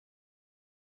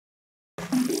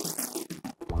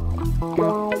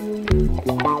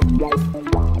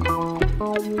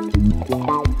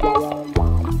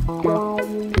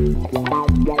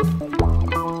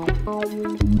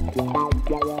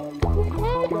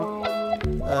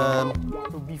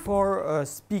Before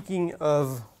speaking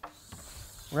of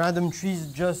random trees,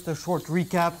 just a short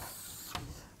recap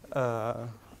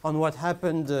on what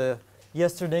happened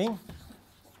yesterday.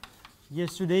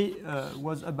 Yesterday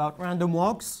was about random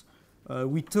walks.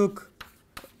 We took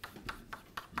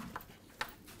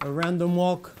a random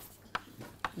walk,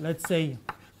 let's say,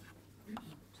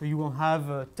 so you will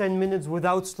have 10 minutes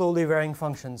without slowly varying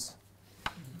functions.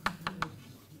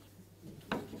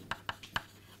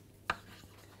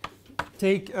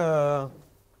 Take a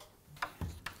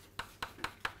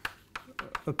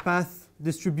path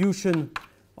distribution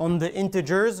on the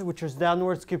integers, which is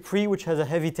downward skip free, which has a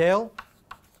heavy tail.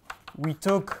 We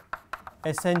took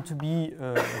Sn to be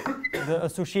the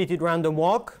associated random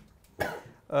walk.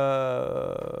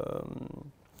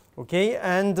 Okay,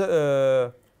 and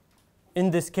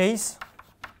in this case,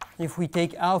 if we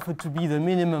take alpha to be the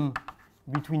minimum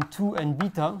between 2 and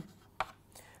beta,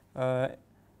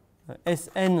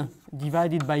 Sn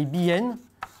divided by Bn,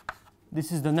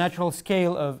 this is the natural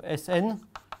scale of Sn,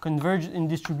 converged in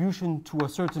distribution to a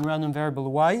certain random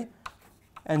variable y,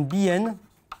 and Bn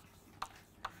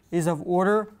is of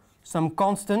order some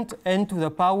constant n to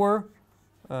the power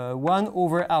 1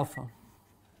 over alpha.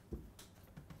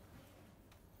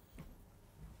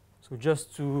 So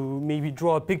just to maybe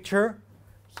draw a picture,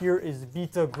 here is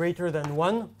beta greater than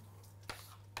 1.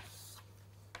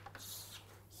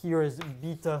 Here is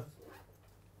beta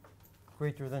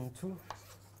greater than 2.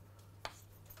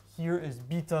 Here is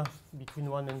beta between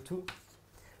 1 and 2.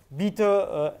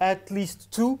 Beta at least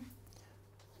 2.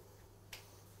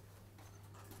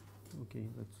 Okay,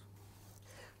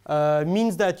 that's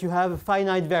means that you have a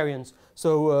finite variance.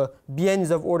 So Bn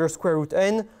is of order square root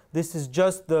n. This is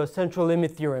just the central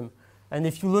limit theorem. And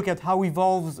if you look at how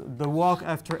evolves the walk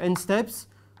after n steps,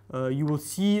 you will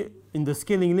see in the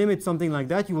scaling limit something like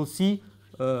that. You will see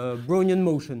Brownian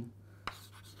motion.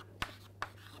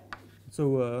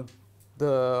 So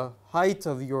the height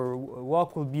of your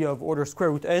walk will be of order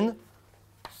square root n.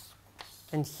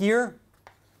 And here,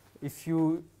 if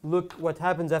you look what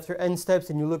happens after n steps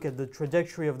and you look at the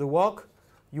trajectory of the walk,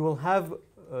 you will have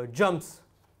jumps,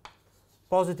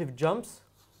 positive jumps.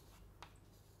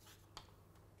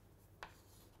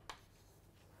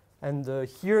 And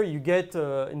here you get,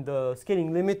 in the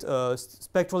scaling limit,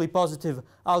 spectrally positive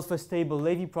alpha stable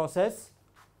Levy process.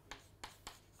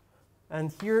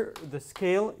 And here the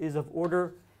scale is of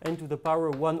order n to the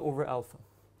power 1 over alpha,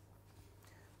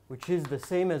 which is the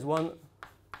same as 1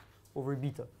 over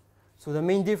beta. So the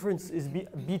main difference is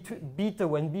beta,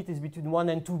 when beta is between 1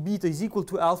 and 2, beta is equal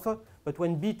to alpha. But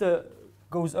when beta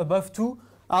goes above 2,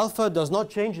 alpha does not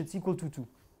change, it's equal to 2.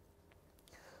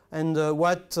 And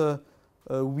what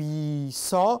we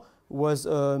saw was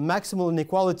a maximal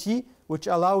inequality, which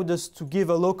allowed us to give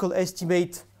a local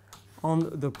estimate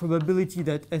on the probability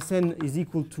that Sn is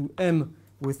equal to m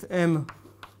with m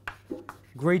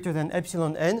greater than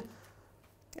epsilon n.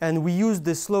 And we used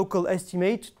this local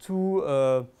estimate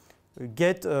to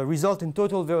get a result in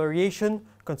total variation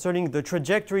concerning the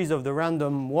trajectories of the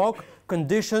random walk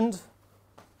conditioned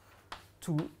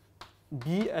to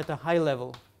be at a high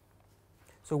level.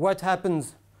 So what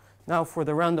happens now for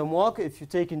the random walk, if you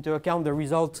take into account the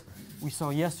result we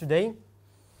saw yesterday?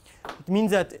 It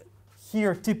means that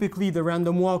here typically the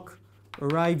random walk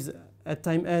arrives at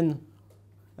time n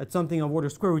at something of order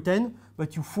square root n,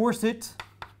 but you force it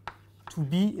to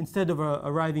be, instead of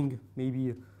arriving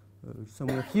maybe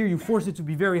somewhere here, you force it to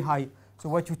be very high. So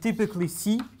what you typically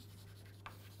see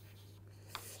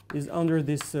is under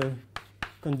this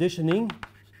conditioning,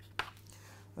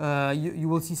 you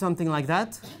will see something like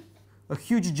that, a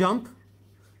huge jump,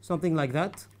 something like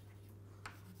that.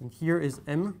 And here is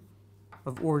m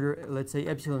of order, let's say,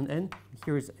 epsilon n.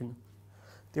 Here is n.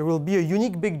 There will be a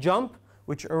unique big jump,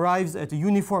 which arrives at a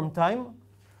uniform time.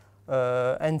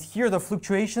 And here the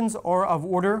fluctuations are of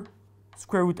order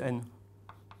square root n.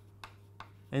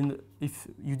 And if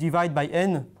you divide by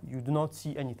n, you do not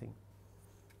see anything.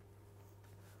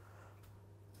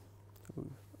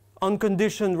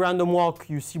 Unconditioned random walk,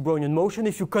 you see Brownian motion.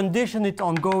 If you condition it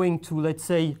on going to, let's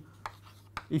say,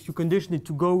 if you condition it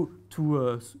to go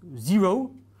to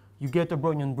 0, you get a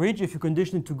Brownian bridge. If you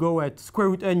condition it to go at square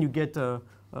root n, you get a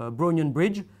Brownian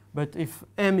bridge. But if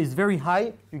m is very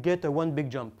high, you get a one big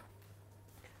jump.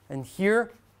 And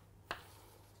here,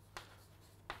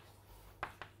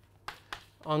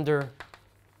 under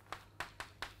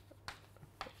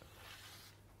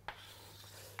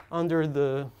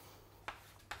the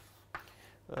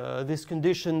this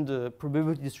conditioned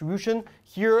probability distribution.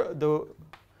 Here,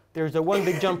 there's a one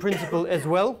big jump principle as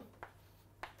well.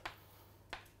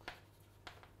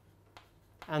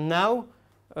 And now,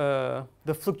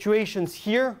 the fluctuations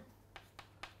here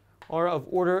are of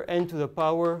order n to the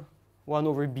power 1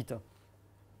 over beta.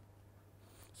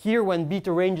 Here, when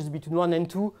beta ranges between 1 and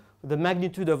 2, the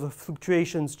magnitude of the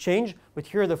fluctuations change, but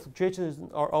here the fluctuations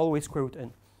are always square root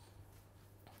n.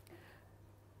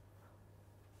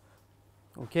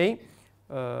 Okay.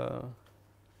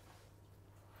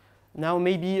 Now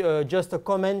maybe just a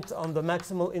comment on the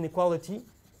maximal inequality.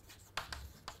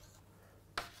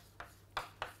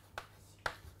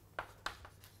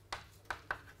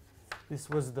 This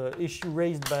was the issue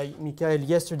raised by Michael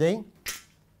yesterday.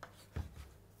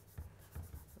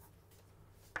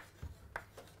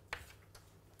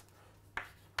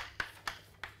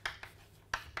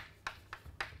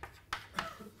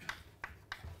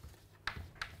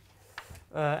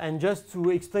 And just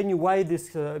to explain you why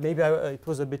this, maybe it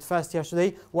was a bit fast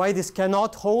yesterday, why this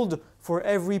cannot hold for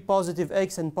every positive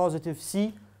x and positive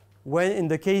c when in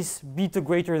the case beta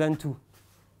greater than 2.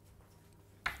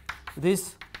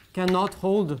 This cannot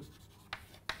hold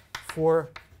for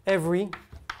every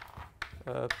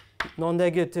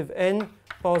non-negative n,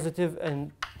 positive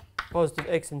and positive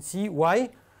x and c. Why?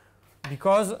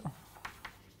 Because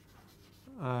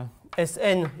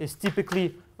Sn is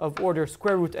typically of order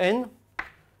square root n,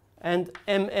 and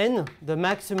Mn, the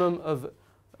maximum of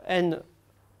n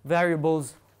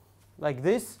variables like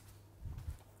this,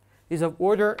 is of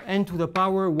order n to the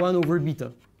power 1 over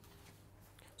beta.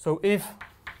 So if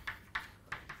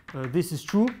this is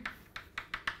true,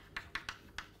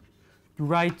 you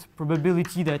write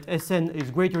probability that Sn is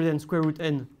greater than square root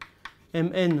n,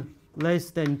 Mn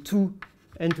less than 2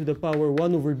 n to the power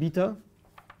 1 over beta.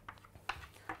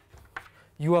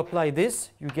 You apply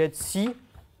this, you get C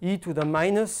e to the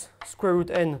minus square root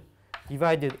n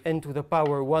divided n to the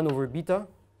power 1 over beta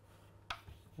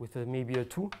with maybe a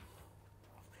 2.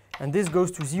 And this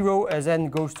goes to 0 as n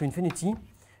goes to infinity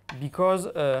because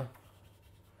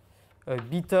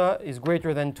beta is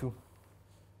greater than 2.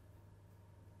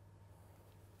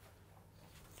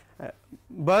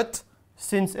 But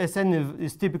since Sn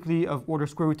is typically of order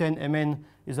square root n, Mn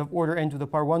is of order n to the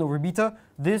power 1 over beta,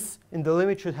 this in the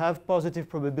limit should have positive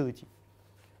probability.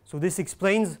 So this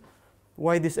explains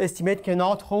why this estimate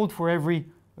cannot hold for every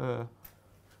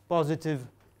positive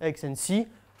x and c.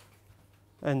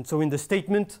 And so in the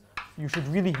statement, you should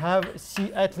really have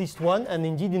c at least 1. And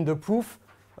indeed, in the proof,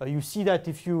 you see that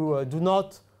if you do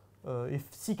not, if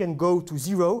c can go to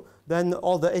 0, then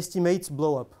all the estimates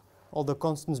blow up, all the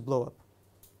constants blow up.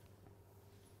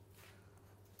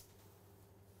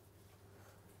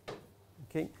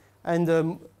 Okay,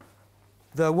 and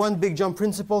the one big jump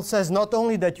principle says not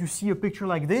only that you see a picture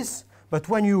like this, but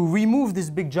when you remove this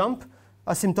big jump,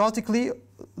 asymptotically,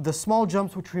 the small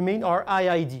jumps which remain are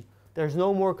IID. There's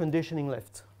no more conditioning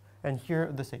left. And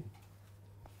here the same.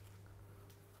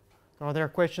 Are there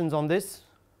questions on this?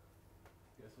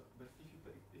 Yes, but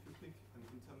if you pick an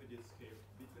intermediate scale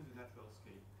between the natural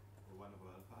scale, 1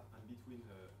 over alpha, and between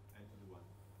n to the 1,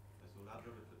 so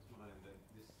larger but smaller, and then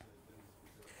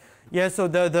this. Yeah, so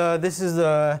this is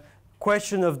the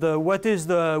question of what is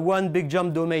the one big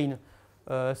jump domain.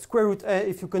 Square root n,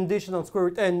 if you condition on square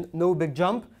root n, no big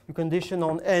jump. You condition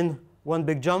on n, one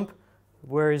big jump.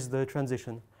 Where is the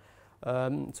transition?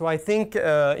 So I think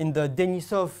in the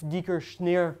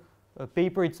Denisov-Dicker-Schneer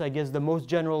paper, it's, I guess, the most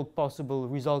general possible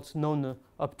results known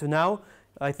up to now.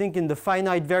 I think in the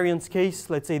finite variance case,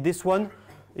 let's say this one,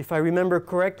 if I remember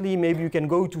correctly, maybe you can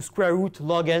go to square root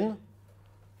log n.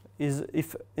 Is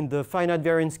if in the finite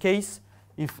variance case,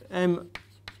 if m,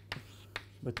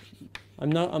 but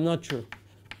I'm not sure.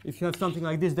 If you have something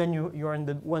like this, then you are in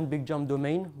the one big jump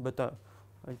domain. But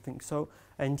I think so.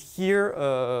 And here.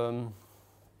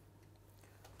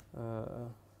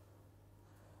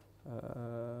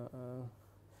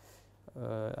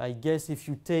 I guess if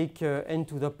you take n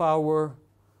to the power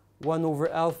 1 over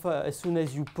alpha, as soon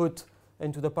as you put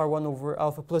n to the power 1 over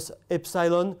alpha plus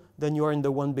epsilon, then you are in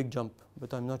the one big jump.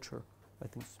 But I'm not sure. I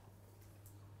think so.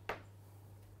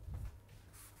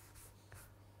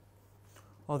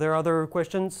 Are there other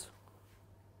questions?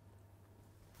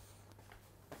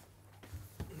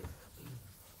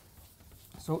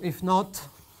 So if not,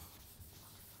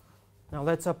 now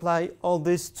let's apply all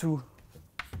this to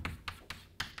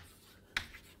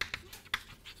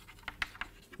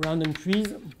random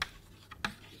trees.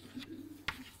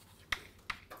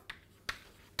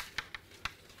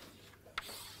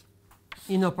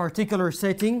 In a particular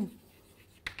setting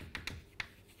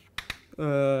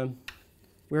where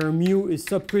mu is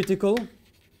subcritical,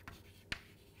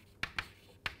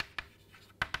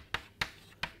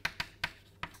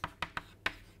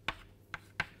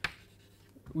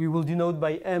 we will denote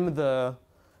by m the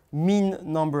mean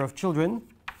number of children.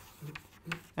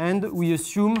 And we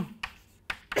assume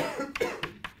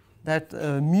that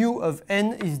mu of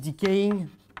n is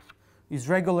decaying, is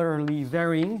regularly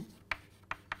varying.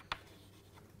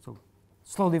 So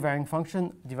slowly varying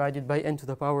function divided by n to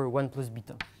the power 1 plus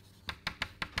beta.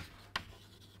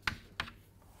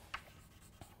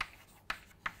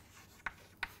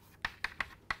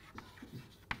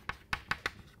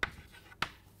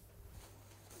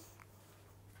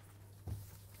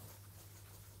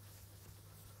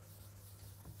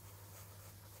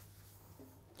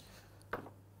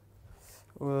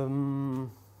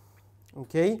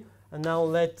 Okay, and now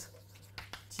let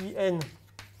Tn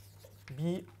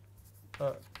be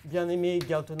a Bienaymé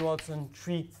Galton-Watson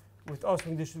tree with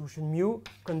offspring distribution mu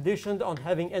conditioned on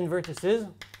having n vertices.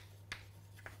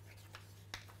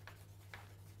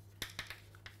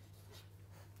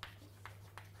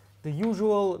 The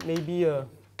usual, maybe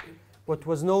what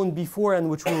was known before and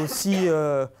which we will see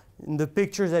in the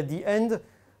pictures at the end,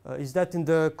 is that in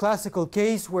the classical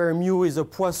case where mu is a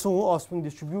Poisson offspring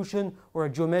distribution or a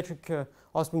geometric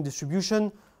offspring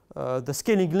distribution, the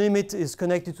scaling limit is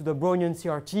connected to the Brownian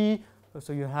CRT.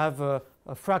 So you have a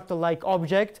fractal-like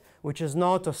object, which is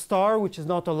not a star, which is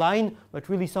not a line, but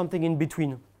really something in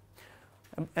between.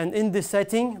 And in this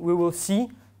setting, we will see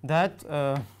that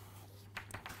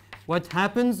what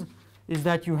happens is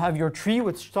that you have your tree,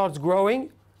 which starts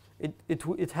growing.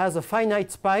 It has a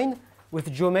finite spine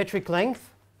with geometric length.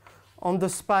 On the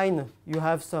spine, you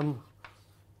have some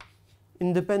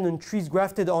independent trees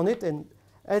grafted on it, and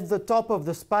at the top of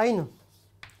the spine,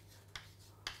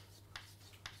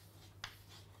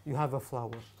 you have a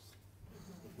flower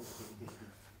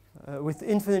with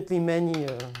infinitely many.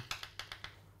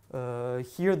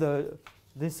 Here,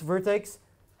 this vertex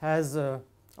has a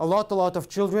lot of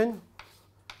children,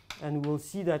 and we'll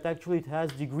see that actually it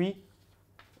has degree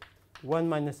 1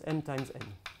 minus m times n.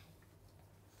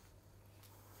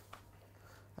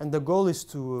 And the goal is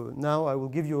to, now I will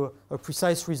give you a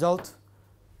precise result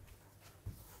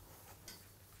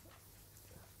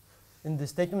in this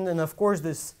statement. And of course,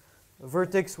 this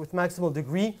vertex with maximal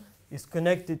degree is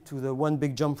connected to the one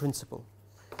big jump principle.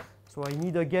 So I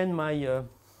need again my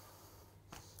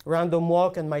random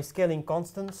walk and my scaling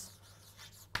constants.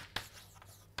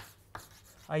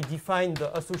 I define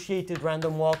the associated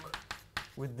random walk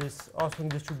with this offspring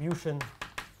distribution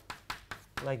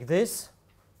like this.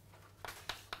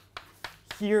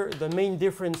 Here, the main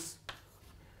difference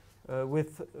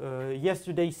with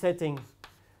yesterday's setting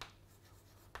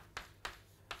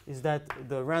is that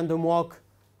the random walk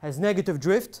has negative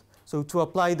drift. So to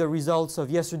apply the results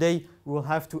of yesterday, we will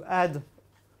have to add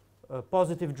a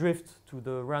positive drift to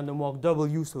the random walk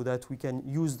W so that we can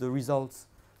use the results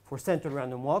for centered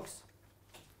random walks.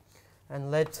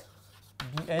 And let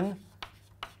Bn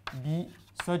be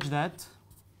such that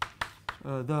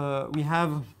we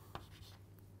have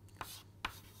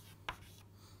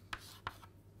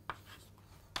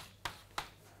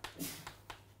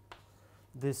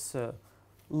this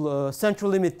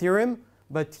central limit theorem,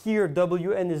 but here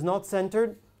Wn is not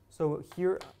centered. So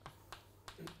here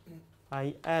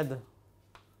I add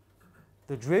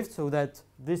the drift so that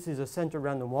this is a centered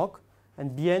random walk,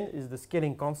 and Bn is the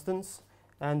scaling constants.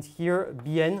 And here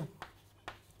Bn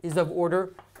is of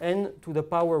order n to the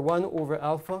power 1 over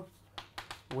alpha,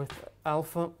 with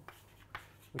alpha,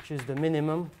 which is the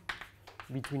minimum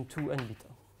between 2 and beta.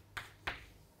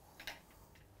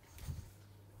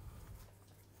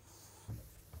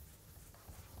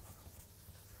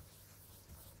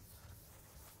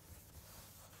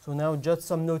 So now just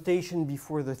some notation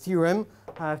before the theorem.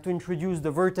 I have to introduce the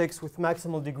vertex with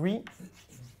maximal degree.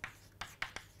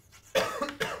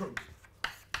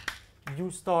 U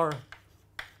star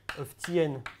of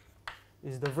Tn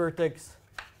is the vertex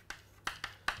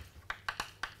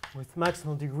with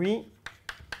maximal degree.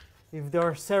 If there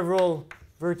are several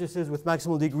vertices with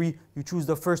maximal degree, you choose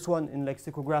the first one in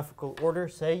lexicographical order,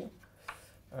 say.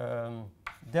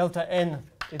 Delta n,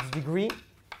 its degree.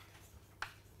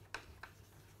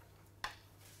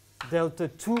 Delta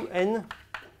 2n,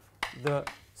 the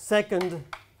second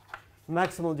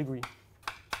maximal degree.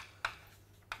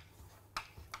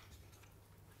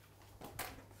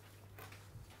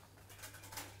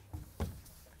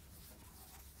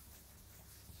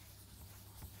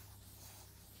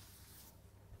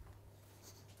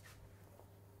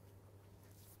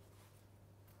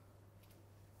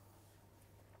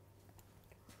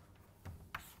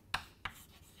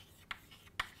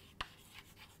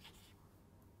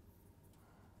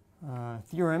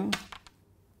 Theorem.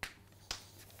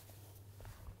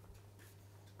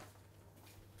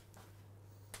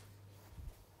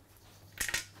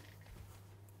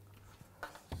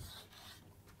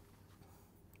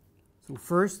 So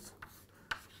first,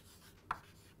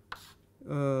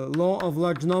 law of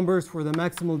large numbers for the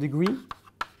maximal degree.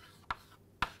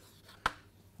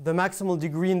 The maximal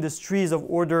degree in this tree is of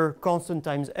order constant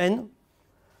times n.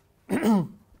 So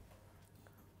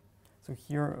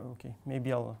here, okay,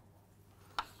 maybe I'll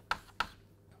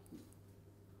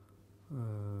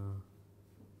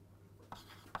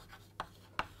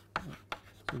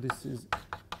so this is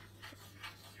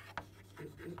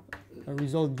a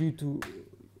result due to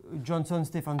Jonsson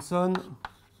Stefánsson,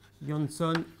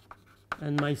 Jonsson,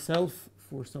 and myself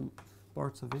for some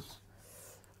parts of it.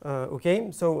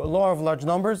 Okay, so law of large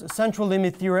numbers, central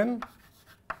limit theorem.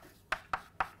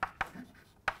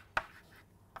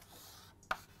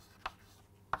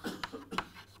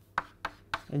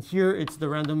 And here it's the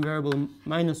random variable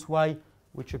minus y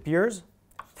which appears.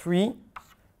 3.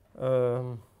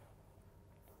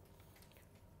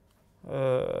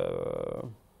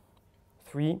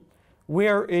 3.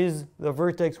 Where is the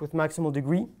vertex with maximal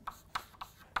degree?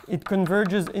 It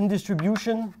converges in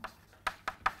distribution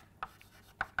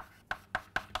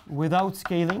without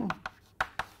scaling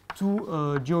to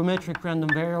a geometric random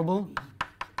variable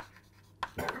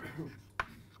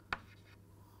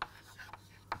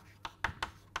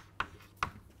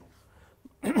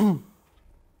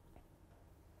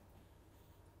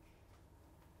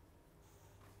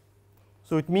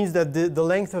so it means that the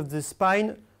length of the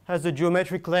spine has a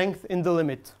geometric length in the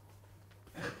limit.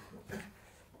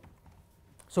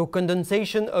 So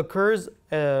condensation occurs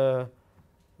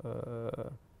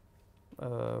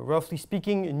roughly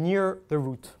speaking near the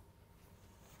root.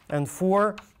 And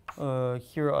 4,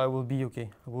 here I will be okay,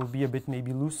 I will be a bit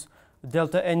maybe loose.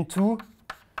 Delta n2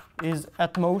 is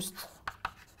at most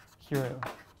here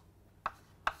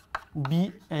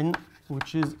bn,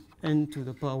 which is n to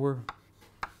the power.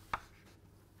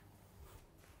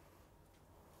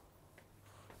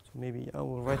 So maybe I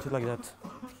will write it like that.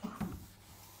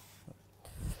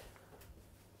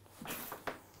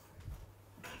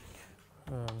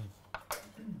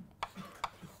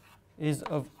 Is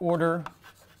of order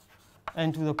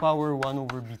n to the power 1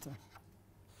 over beta.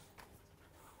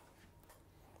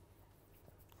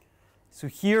 So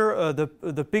here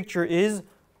the picture is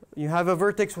you have a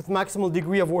vertex with maximal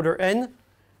degree of order n,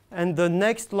 and the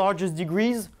next largest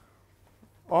degrees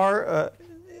are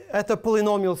at a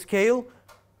polynomial scale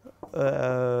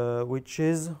which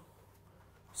is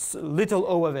little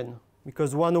o of n,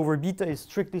 because 1 over beta is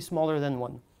strictly smaller than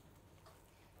 1.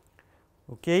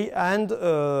 Okay, and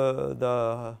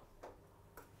the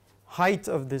height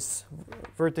of this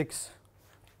vertex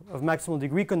of maximal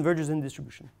degree converges in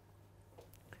distribution.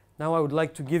 Now I would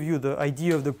like to give you the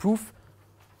idea of the proof,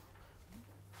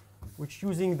 which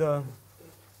using the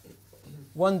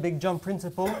one big jump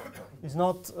principle is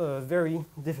not very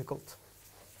difficult.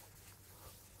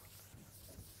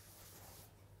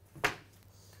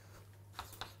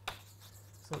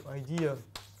 So idea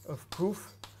of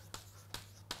proof.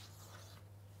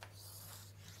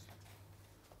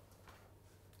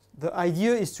 The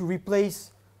idea is to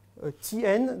replace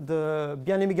Tn, the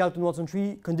Bienaymé Galton Watson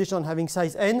tree conditional on having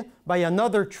size n, by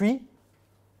another tree,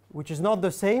 which is not the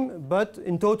same, but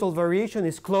in total variation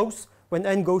is close when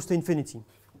n goes to infinity.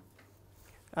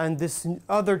 And this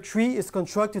other tree is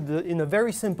constructed in a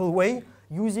very simple way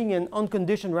using an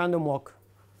unconditioned random walk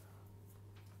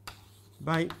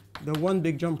by the one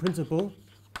big jump principle.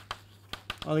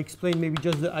 I'll explain maybe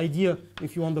just the idea.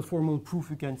 If you want the formal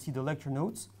proof, you can see the lecture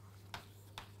notes.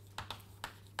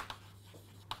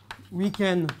 We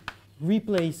can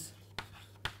replace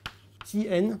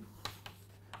Tn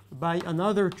by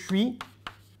another tree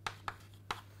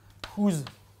whose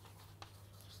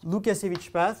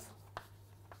Lukasiewicz path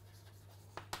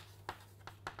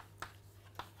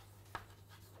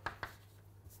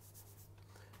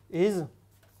is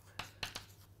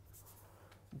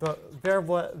the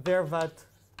Vervat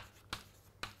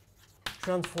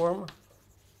transform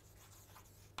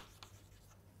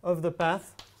of the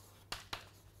path.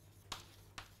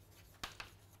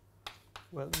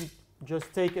 Well, we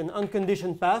just take an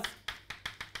unconditioned path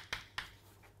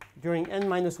during n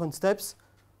minus 1 steps,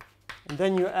 and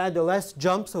then you add a last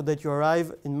jump so that you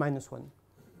arrive in minus 1.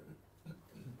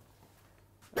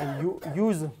 And you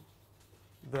use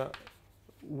the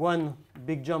one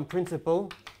big jump principle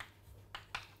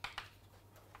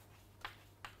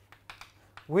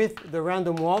with the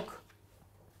random walk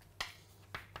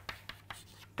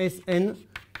Sn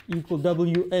equal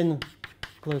Wn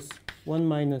plus 1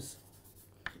 minus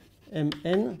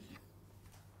Mn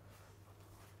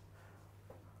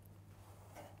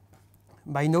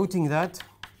by noting that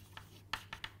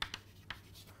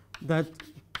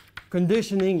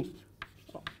conditioning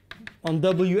on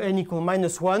Wn equal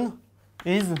minus 1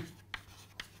 is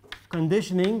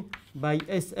conditioning by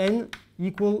Sn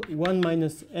equal 1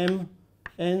 minus m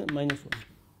n minus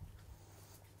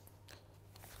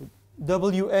 1. So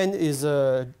Wn is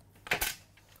a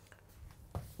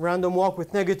random walk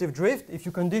with negative drift. If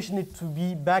you condition it to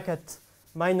be back at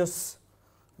minus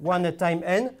 1 at time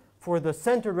n, for the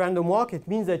centered random walk, it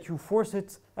means that you force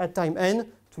it at time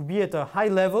n to be at a high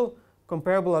level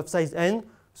comparable of size n,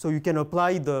 so you can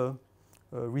apply the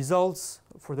results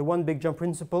for the one big jump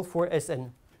principle for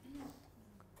Sn.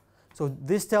 So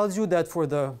this tells you that for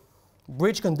the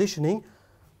bridge conditioning,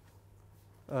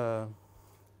 I'll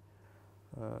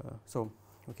do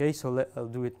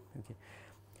it. Okay.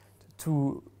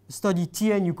 To study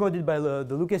Tn, you code it by the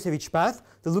Lukasiewicz path.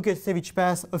 The Lukasiewicz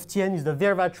path of Tn is the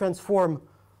Vervat transform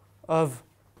of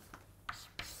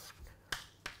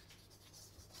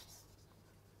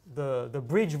the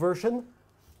bridge version.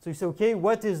 So you say, okay,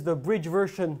 what is the bridge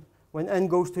version when n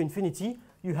goes to infinity?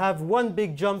 You have one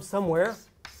big jump somewhere.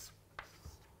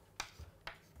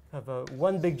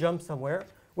 One big jump somewhere.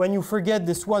 When you forget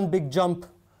this one big jump,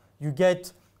 you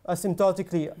get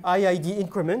asymptotically IID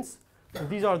increments. So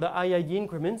these are the IID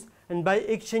increments. And by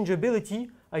exchangeability,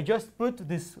 I just put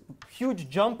this huge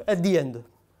jump at the end.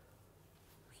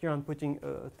 Here I'm putting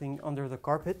a thing under the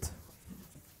carpet.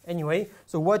 Anyway,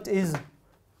 so what is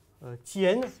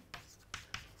Tn?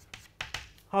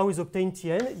 How is obtained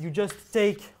Tn? You just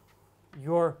take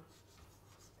your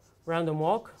random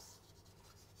walk.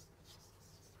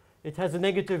 It has a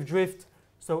negative drift,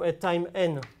 so at time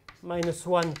n minus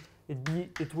 1,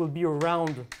 it will be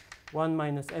around 1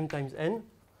 minus m times n.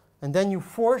 And then you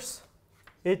force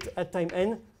it at time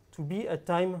n to be at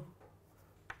time,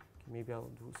 maybe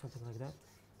I'll do something like that.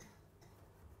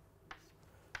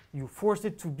 You force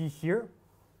it to be here.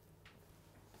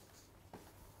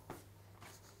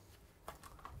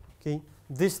 Okay,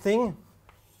 this thing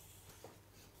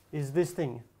is this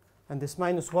thing, and this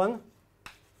minus 1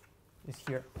 is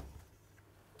here.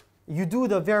 You do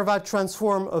the Vervat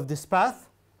transform of this path.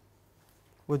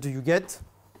 What do you get?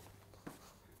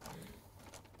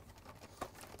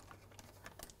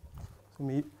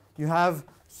 So you have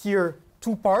here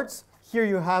two parts. Here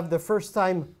you have the first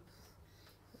time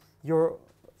your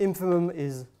infimum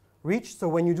is reached. So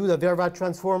when you do the Vervat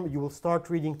transform, you will start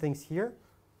reading things here.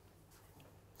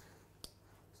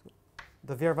 So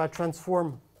the Vervat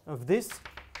transform of this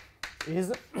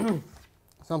is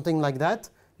something like that.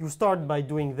 You start by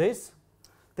doing this.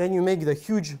 Then you make the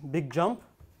huge big jump.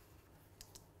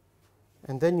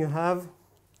 And then you have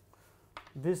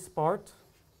this part,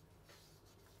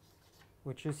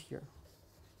 which is here.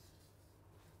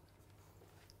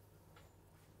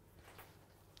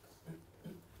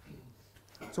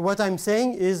 So what I'm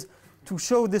saying is, to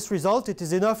show this result, it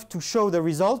is enough to show the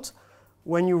result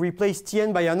when you replace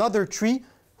Tn by another tree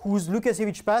whose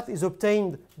Lukasiewicz path is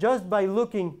obtained just by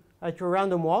looking at your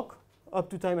random walk up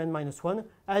to time n minus 1,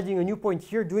 adding a new point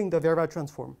here, doing the Vervat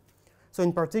transform. So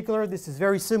in particular, this is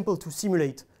very simple to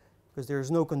simulate because there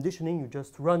is no conditioning. You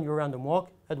just run your random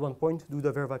walk at one point, do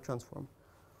the Vervat transform.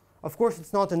 Of course,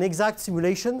 it's not an exact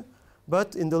simulation,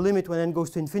 but in the limit when n goes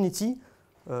to infinity,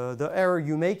 the error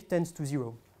you make tends to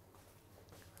 0.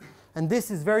 And this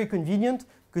is very convenient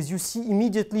because you see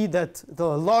immediately that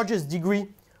the largest degree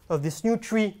of this new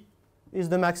tree is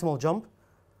the maximal jump.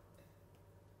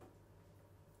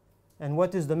 And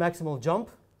what is the maximal jump?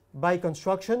 By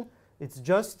construction, it's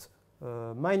just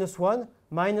minus 1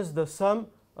 minus the sum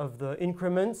of the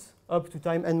increments up to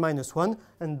time n minus 1.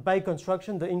 And by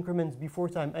construction, the increments before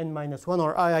time n minus 1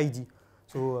 are IID.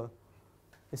 So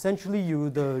essentially,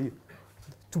 to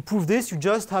prove this, you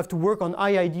just have to work on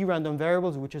IID random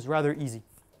variables, which is rather easy.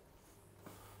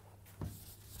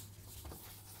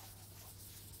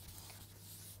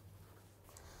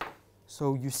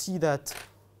 So you see that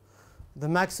the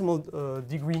maximal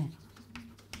degree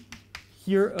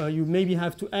here, you maybe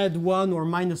have to add 1 or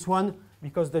minus 1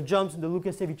 because the jumps in the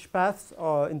Lukasiewicz paths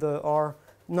are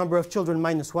number of children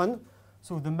minus 1.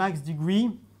 So the max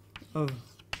degree of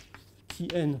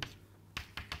Tn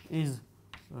is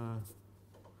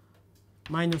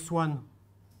minus 1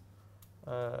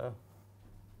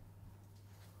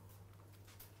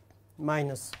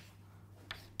 minus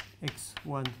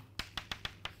x1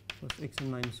 plus xn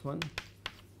minus 1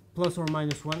 plus or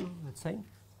minus 1, let's say.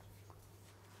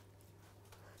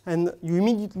 And you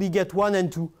immediately get 1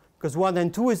 and 2 because 1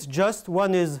 and 2 is just,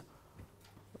 one is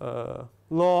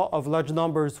law of large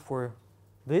numbers for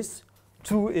this,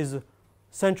 2 is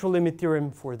central limit theorem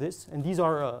for this, and these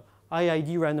are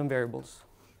IID random variables.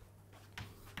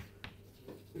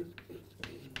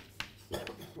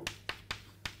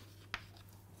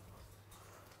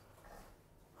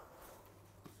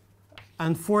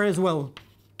 and 4 as well.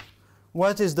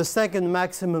 What is the second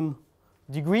maximum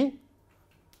degree?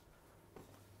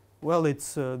 Well,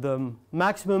 it's the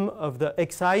maximum of the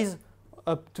xi's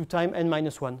up to time n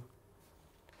minus 1.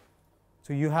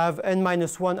 So you have n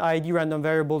minus 1 IID random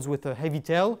variables with a heavy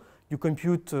tail. You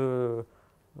compute the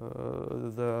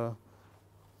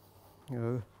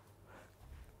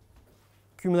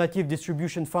cumulative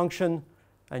distribution function,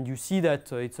 and you see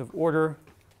that it's of order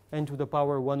n to the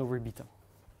power 1 over beta.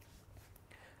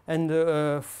 And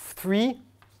 3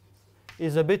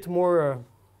 is a bit more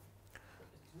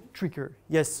trickier.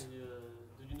 Yes? Do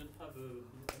you not have is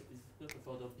it not of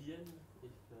order Bn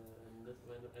if not n of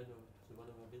the 1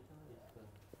 over beta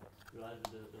if you have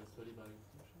the slowly varying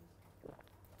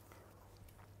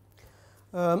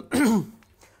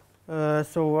functions?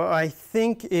 So I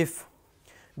think if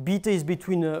beta is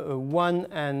between 1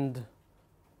 and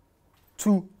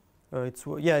 2, I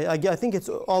think it's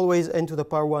always n to the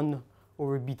power 1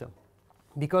 over beta,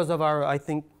 because of our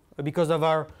because of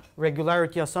our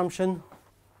regularity assumption.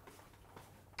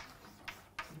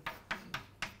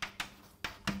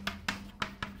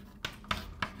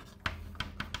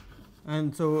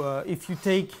 And so if you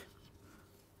take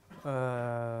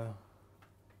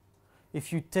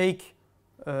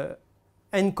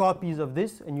n copies of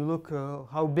this and you look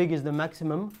how big is the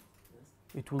maximum,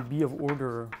 Yes. it will be of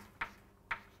order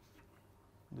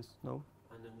this, no?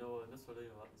 And no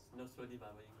slowly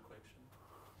varying correction.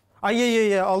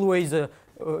 Yeah, always,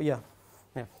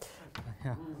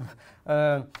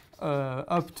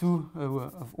 up to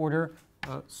of order,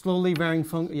 slowly varying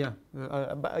function,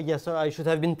 yes, I should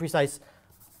have been precise.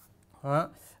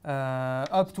 Up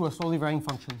to a slowly varying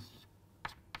function.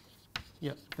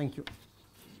 Yeah, thank you.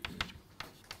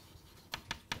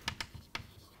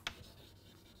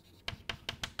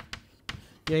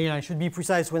 Yeah, I should be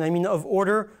precise. When I mean of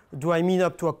order, do I mean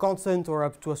up to a constant or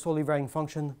up to a slowly varying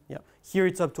function? Yeah, here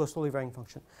it's up to a slowly varying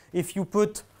function. If you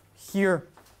put here,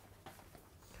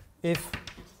 if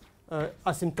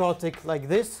asymptotic like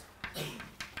this,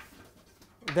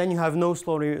 then you have no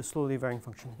slowly varying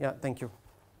function. Yeah, thank you.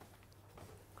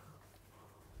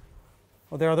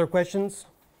 Are there other questions?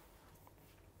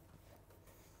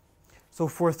 So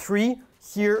for 3,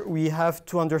 here we have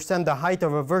to understand the height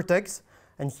of a vertex.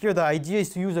 And here the idea is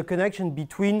to use a connection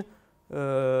between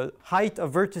height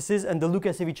of vertices and the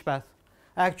Lukasiewicz path.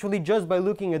 Actually, just by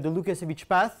looking at the Lukasiewicz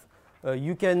path,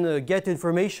 you can get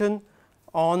information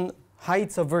on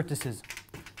heights of vertices.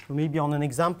 So maybe on an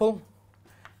example,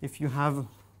 if you have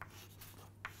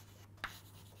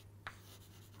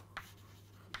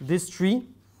this tree,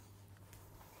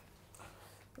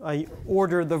 I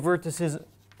order the vertices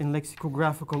in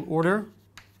lexicographical order.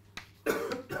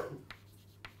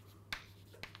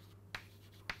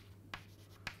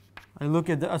 I look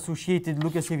at the associated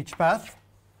Lukasiewicz path.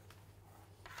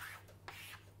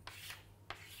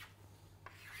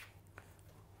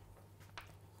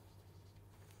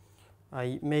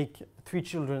 I make 3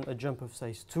 children a jump of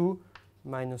size 2,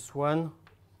 minus 1,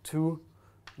 2,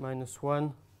 minus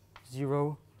 1,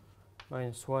 0,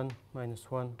 minus 1, minus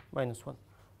 1, minus 1.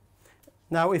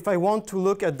 Now, if I want to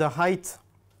look at the height,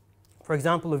 for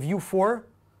example, of U4,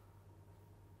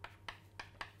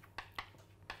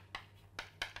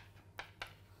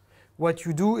 what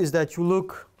you do is that you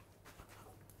look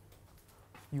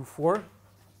U4,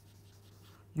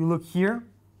 you look here,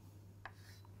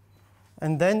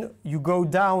 and then you go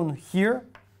down here.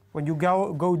 When you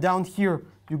go down here,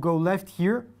 you go left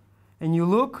here, and you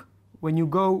look, when you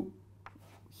go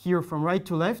here from right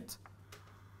to left,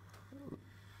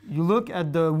 you look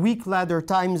at the weak ladder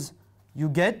times you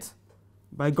get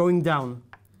by going down.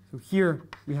 So here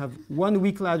we have 1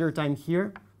 weak ladder time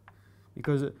here,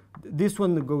 because this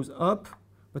one goes up,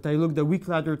 but I look the weak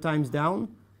ladder times down,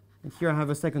 and here I have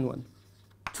a second one.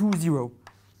 2, 0,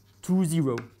 2,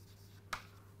 0.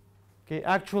 Okay,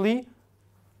 actually,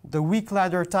 the weak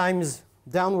ladder times,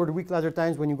 downward weak ladder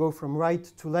times when you go from right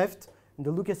to left in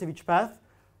the Lukasiewicz path,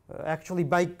 actually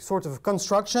by sort of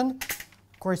construction,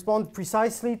 correspond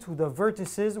precisely to the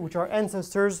vertices which are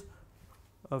ancestors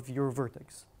of your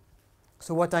vertex.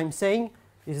 So what I'm saying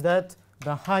is that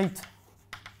the height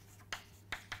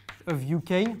of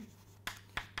UK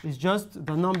is just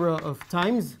the number of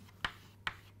times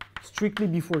strictly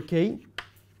before k,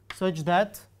 such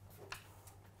that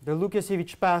the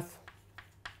Lukasiewicz path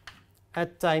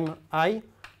at time I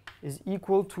is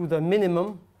equal to the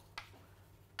minimum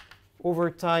over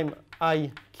time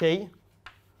ik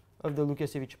of the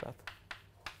Lukasiewicz path.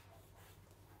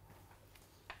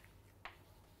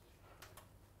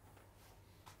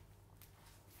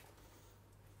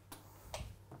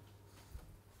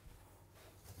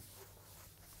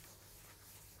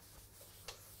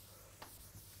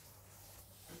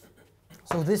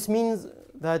 So this means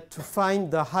that to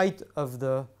find the height of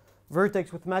the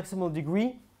vertex with maximal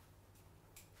degree,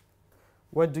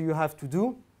 what do you have to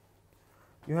do?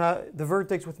 You have the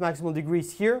vertex with maximal degree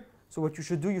is here. So what you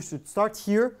should do, you should start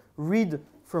here, read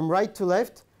from right to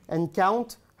left, and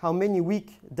count how many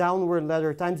weak downward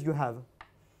ladder times you have.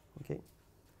 Okay.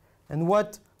 And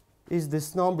what is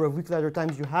this number of weak ladder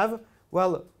times you have?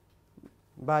 Well,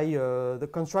 by the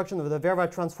construction of the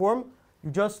Vervat transform,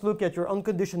 you just look at your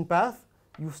unconditioned path.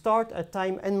 You start at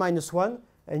time n-1,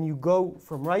 and you go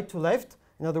from right to left.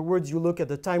 In other words, you look at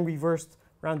the time reversed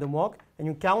random walk, and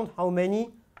you count how many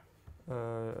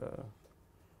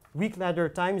weak ladder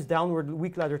times, downward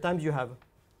weak ladder times you have.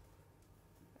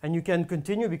 And you can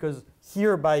continue because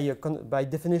here, by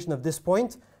definition of this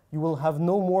point, you will have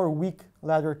no more weak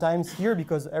ladder times here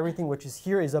because everything which is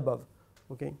here is above.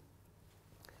 Okay.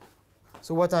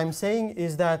 So what I'm saying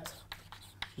is that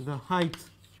the height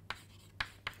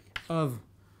of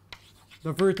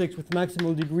the vertex with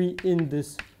maximal degree in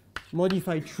this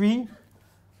modified tree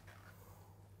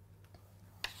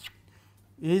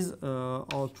is,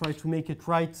 I'll try to make it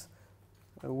right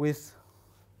with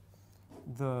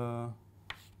the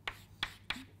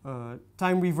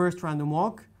time reversed random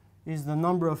walk, is the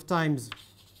number of times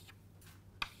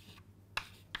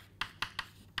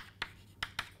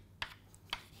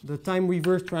the time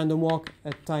reversed random walk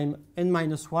at time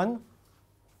n-1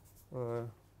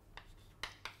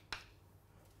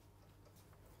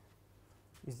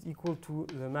 is equal to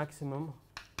the maximum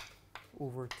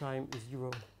over time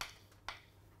 0.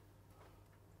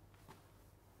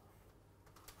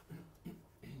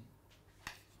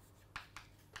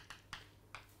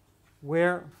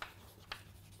 Where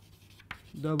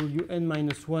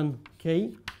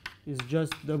Wn-1k is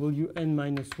just Wn-1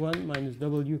 minus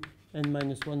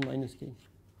Wn-1 minus k.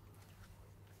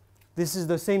 This is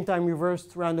the same time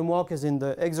reversed random walk as in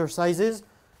the exercises.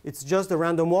 It's just a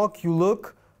random walk. You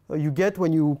look, you get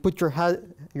when you put your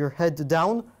head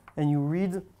down and you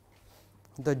read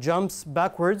the jumps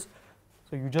backwards.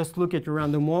 So you just look at your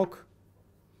random walk.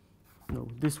 No,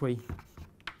 this way.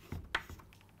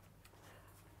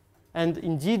 And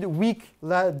indeed, weak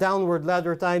downward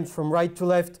ladder times from right to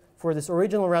left for this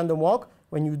original random walk,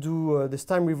 when you do this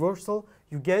time reversal,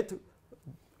 you get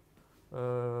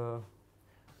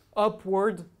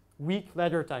upward weak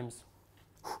ladder times.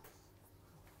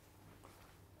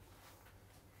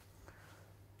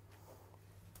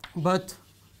 But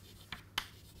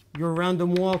your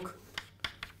random walk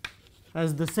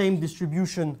has the same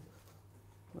distribution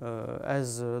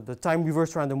as the time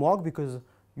reversed random walk, because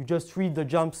you just read the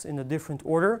jumps in a different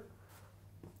order.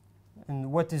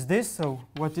 And what is this? So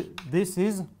what this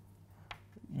is,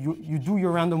 you do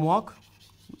your random walk.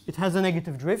 It has a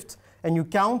negative drift, and you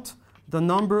count the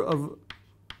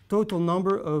total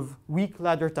number of weak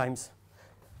ladder times.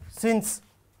 Since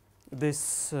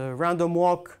this random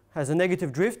walk has a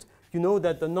negative drift, you know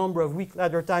that the number of weak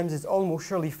ladder times is almost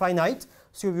surely finite.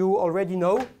 So you already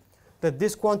know that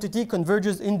this quantity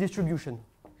converges in distribution.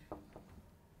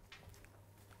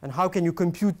 And how can you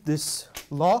compute this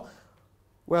law?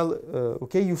 Well,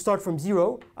 okay, you start from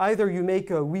 0. Either you make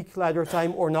a weak ladder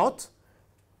time or not.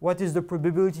 What is the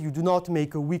probability you do not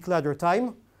make a weak ladder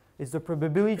time? It's the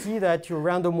probability that your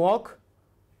random walk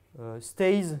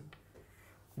stays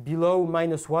below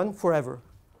 -1 forever.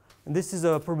 And this is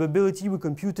a probability we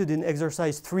computed in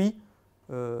exercise 3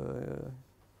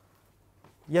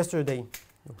 yesterday,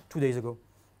 2 days ago.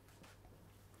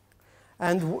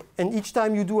 And each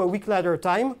time you do a weak ladder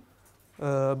time,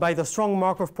 by the strong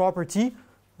Markov property,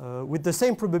 with the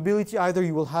same probability, either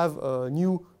you will have a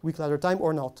new weak ladder time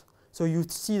or not. So you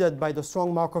see that by the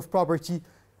strong Markov property,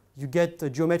 you get a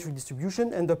geometric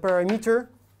distribution, and the parameter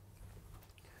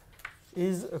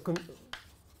is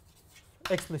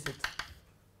explicit.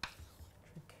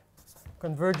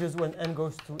 Converges when n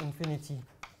goes to infinity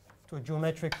to a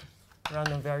geometric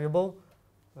random variable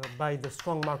by the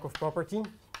strong Markov property.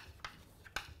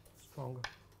 Strong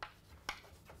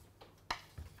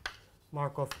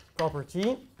Markov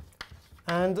property.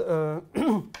 And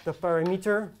the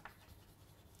parameter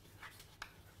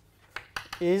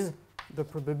is the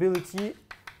probability.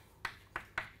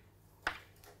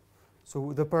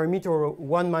 So the parameter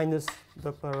 1 minus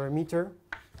the parameter,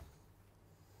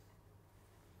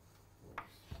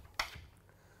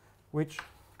 which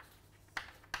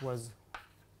was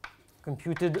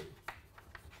computed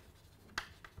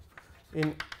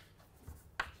in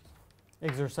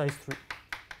exercise 3.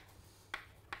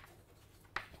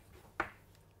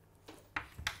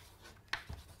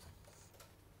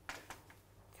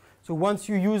 So once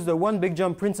you use the one big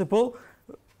jump principle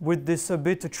with this a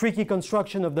bit tricky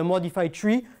construction of the modified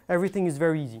tree, everything is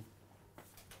very easy.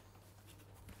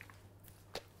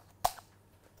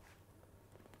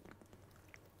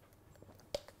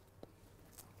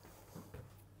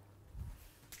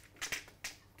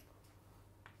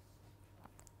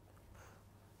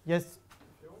 Yes? If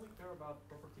you only care about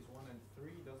properties 1 and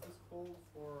 3, does this hold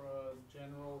for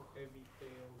general heavy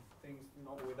tail things,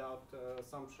 not without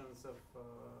assumptions of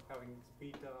having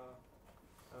beta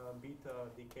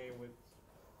decay with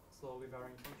slowly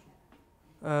varying function?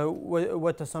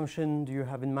 What assumption do you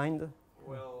have in mind?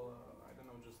 Well, I don't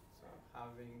know, just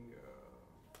having,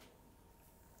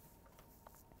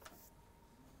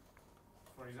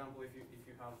 for example, if you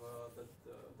have that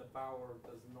the power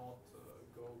does not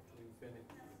go to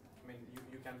infinity. I mean,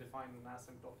 you can define an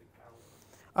asymptotic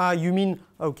power. You mean,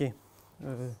 okay. I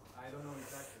don't know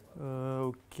exactly.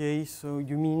 Okay, so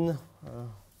you mean...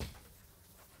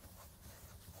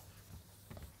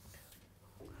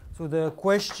 so the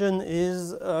question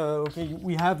is, okay,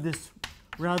 we have this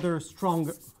rather strong...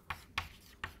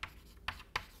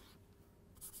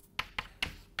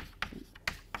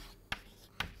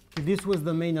 Okay, this was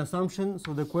the main assumption,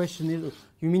 so the question is,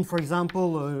 you mean, for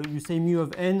example, you say mu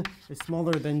of n is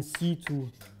smaller than c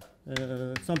to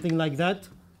something like that?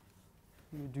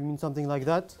 Do you mean something like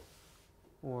that?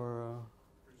 Or...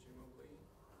 Presumably,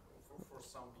 for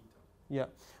some beta. yeah.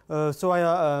 So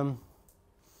I'm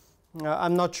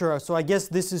not sure. So I guess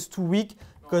this is too weak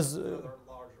because Larger,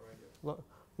 I guess.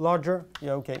 larger.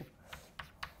 Yeah. Okay.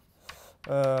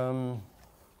 Or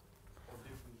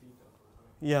different beta.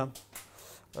 Yeah.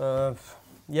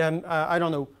 Yeah. I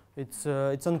don't know. It's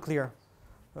unclear.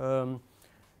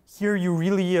 Here you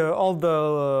really all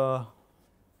the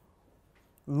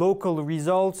local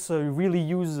results really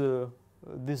use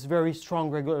this very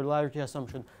strong regularity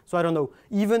assumption. So I don't know.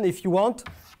 Even if you want,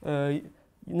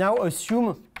 now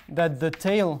assume that the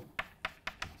tail,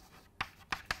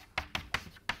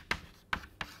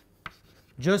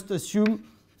 just assume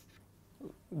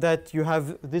that you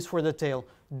have this for the tail.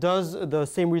 Does the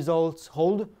same results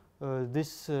hold?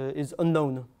 This is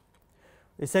unknown.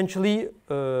 Essentially,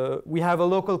 we have a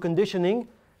local conditioning.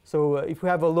 So if we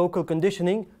have a local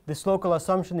conditioning, this local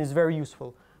assumption is very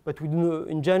useful. But we do,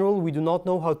 in general, we do not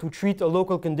know how to treat a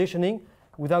local conditioning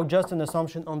without just an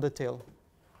assumption on the tail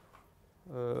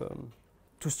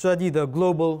to study the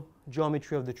global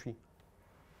geometry of the tree.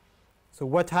 So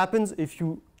what happens if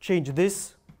you change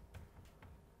this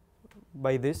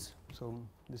by this? So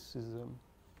this is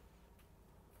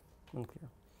unclear.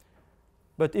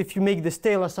 But if you make this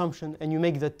tail assumption and you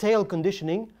make the tail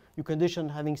conditioning, you condition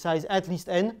having size at least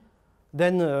n,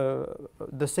 then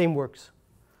the same works.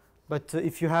 But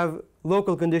if you have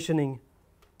local conditioning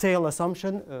tail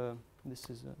assumption, this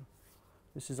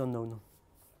is unknown.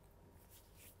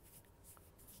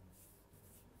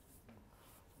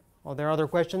 Are there other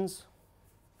questions?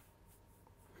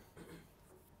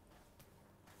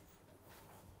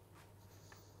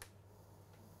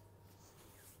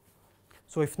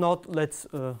 So if not, let's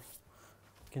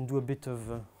can do a bit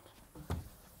of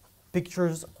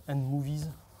pictures and movies.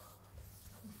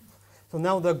 So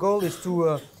now the goal is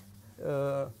to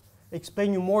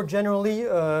explain you more generally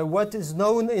what is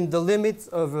known in the limits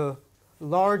of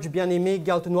large Bienaymé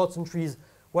Galton-Watson trees.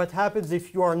 What happens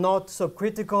if you are not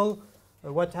subcritical?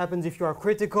 What happens if you are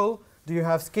critical? Do you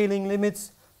have scaling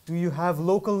limits? Do you have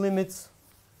local limits?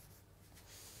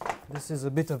 This is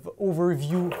a bit of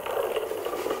overview.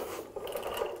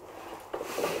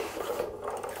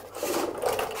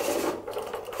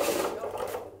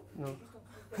 No.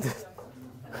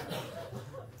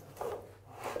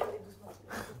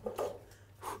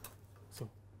 So.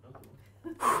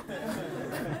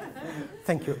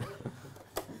 Thank you.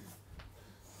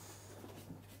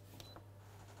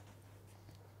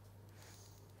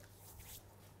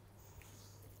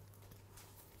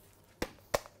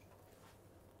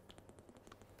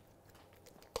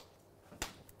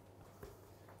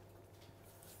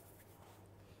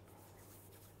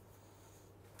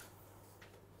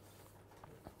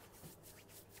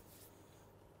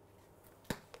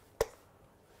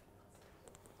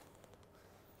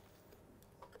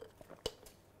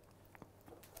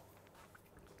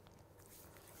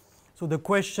 So the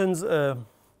questions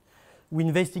we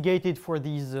investigated for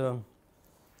these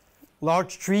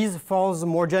large trees falls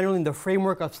more generally in the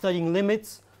framework of studying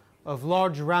limits of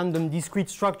large random discrete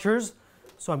structures.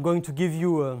 So I'm going to give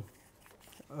you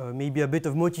maybe a bit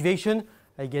of motivation.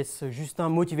 I guess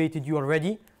Justin motivated you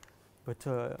already, but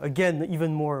again,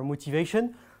 even more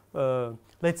motivation.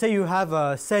 Let's say you have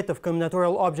a set of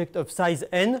combinatorial objects of size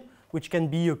n, which can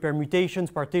be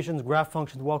permutations, partitions, graph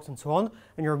functions, walks, and so on.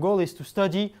 And your goal is to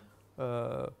study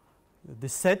the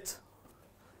set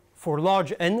for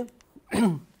large n.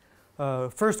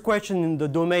 First question in the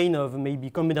domain of maybe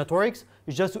combinatorics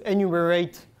is just to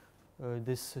enumerate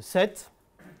this set.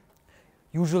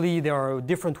 Usually there are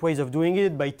different ways of doing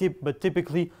it, but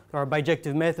typically there are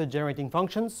bijective methods generating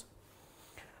functions.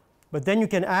 But then you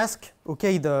can ask,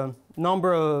 okay, the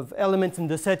number of elements in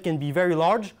the set can be very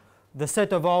large. The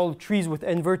set of all trees with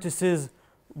n vertices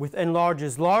with n large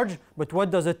is large, but what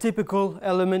does a typical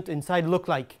element inside look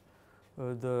like?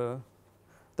 The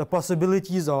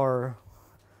possibilities are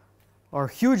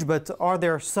huge, but are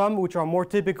there some which are more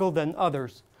typical than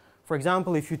others? For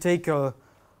example, if you take a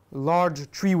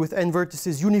large tree with n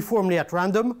vertices uniformly at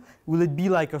random, will it be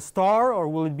like a star or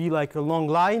will it be like a long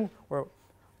line? Or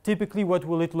typically, what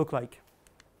will it look like?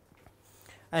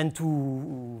 And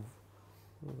to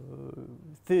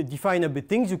define a bit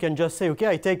things, you can just say, okay,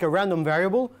 I take a random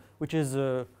variable which is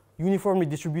uniformly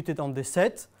distributed on this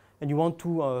set, and you want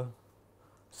to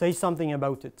say something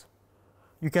about it.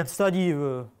 You can study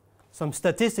some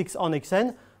statistics on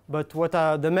Xn, but what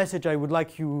the message I would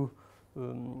like to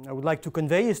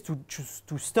convey is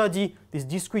to study these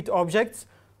discrete objects.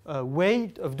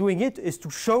 Way of doing it is to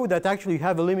show that actually you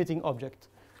have a limiting object.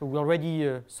 So we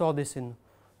already saw this in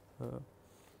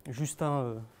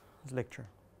Justin's lecture.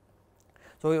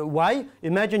 So why?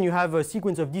 Imagine you have a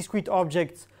sequence of discrete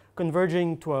objects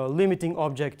converging to a limiting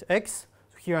object x.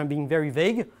 So here I'm being very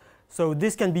vague. So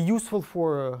this can be useful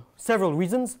for several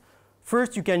reasons.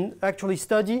 First, you can actually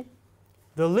study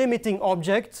the limiting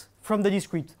object from the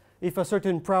discrete. If a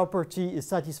certain property is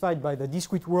satisfied by the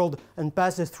discrete world and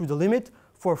passes through the limit,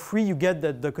 for free you get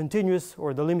that the continuous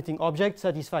or the limiting object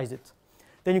satisfies it.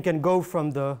 Then you can go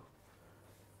from the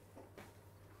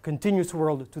continuous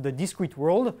world to the discrete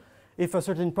world. If a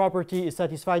certain property is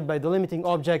satisfied by the limiting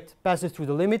object passes through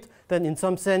the limit, then in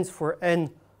some sense, for n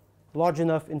large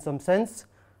enough in some sense,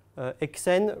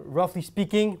 Xn, roughly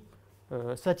speaking,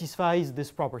 satisfies this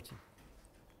property.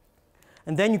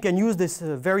 And then you can use this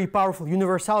very powerful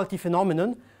universality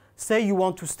phenomenon. Say you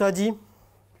want to study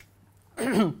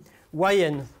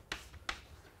Yn.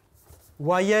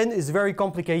 Yn is very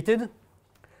complicated.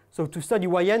 So to study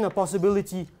Yn, a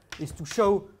possibility is to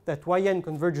show that Yn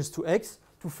converges to x,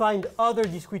 to find other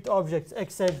discrete objects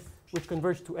Xn which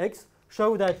converge to x,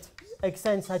 show that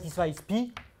Xn satisfies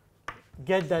P,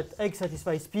 get that x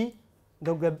satisfies P,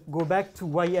 then go back to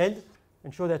Yn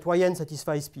and show that Yn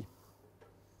satisfies P.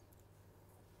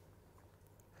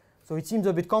 So it seems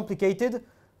a bit complicated,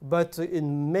 but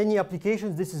in many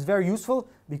applications this is very useful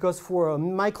because for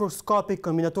microscopic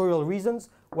combinatorial reasons,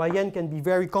 Yn can be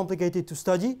very complicated to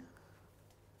study.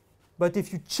 But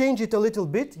if you change it a little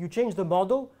bit, you change the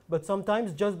model, but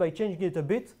sometimes just by changing it a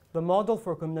bit, the model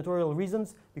for combinatorial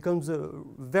reasons becomes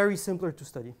very simpler to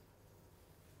study.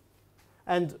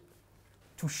 And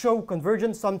to show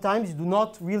convergence, sometimes you do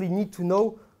not really need to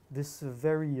know this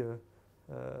very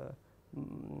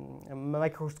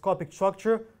microscopic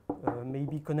structure may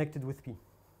be connected with P.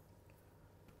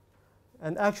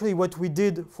 And actually what we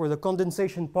did for the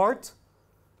condensation part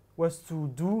was to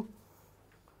do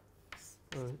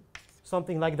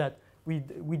something like that. We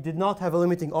did not have a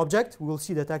limiting object. We will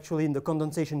see that actually in the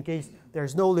condensation case there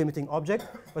is no limiting object.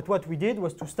 But what we did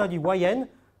was to study Yn,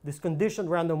 this conditioned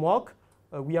random walk.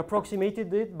 We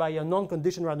approximated it by a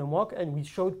non-conditioned random walk, and we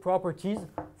showed properties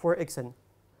for Xn.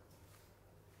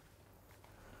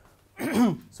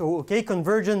 So, okay,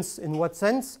 convergence in what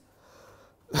sense?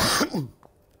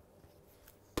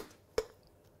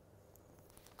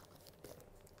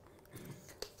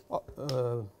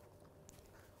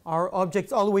 Our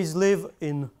objects always live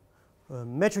in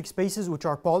metric spaces which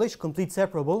are polished, complete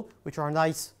separable, which are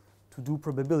nice to do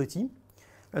probability.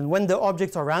 And when the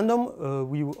objects are random,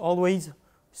 we will always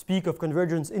speak of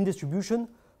convergence in distribution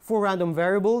for random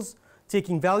variables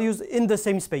taking values in the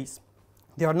same space.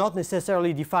 They are not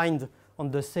necessarily defined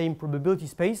on the same probability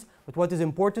space, but what is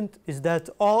important is that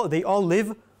they all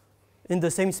live in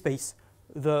the same space,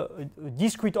 the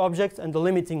discrete objects and the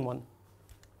limiting one.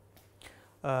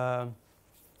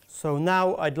 So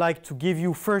now I'd like to give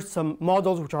you first some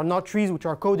models which are not trees, which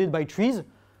are coded by trees.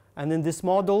 And in these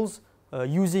models,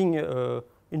 using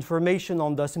information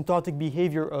on the asymptotic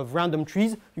behavior of random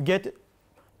trees, you get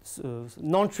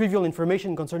non-trivial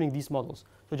information concerning these models.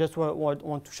 So just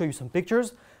want to show you some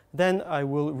pictures. Then I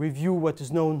will review what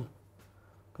is known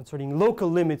concerning local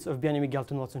limits of Bienaymé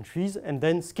Galton-Watson trees, and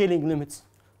then scaling limits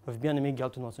of Bienaymé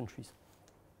Galton-Watson trees.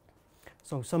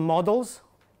 So some models.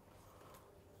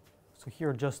 So here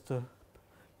are just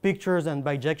pictures and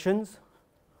bijections.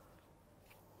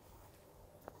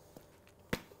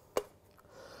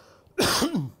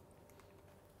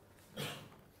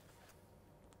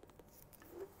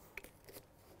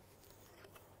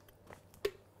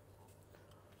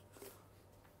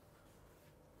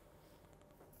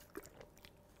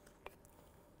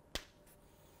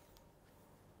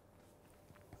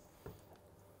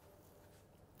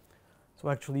 So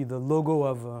actually the logo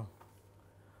of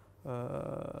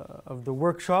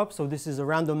workshop. So this is a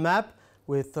random map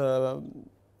with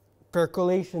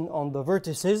percolation on the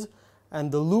vertices,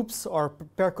 and the loops are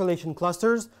percolation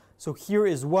clusters. So here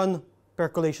is one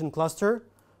percolation cluster,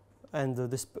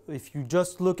 and if you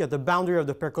just look at the boundary of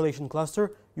the percolation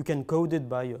cluster, you can code it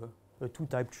by a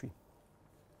two-type tree.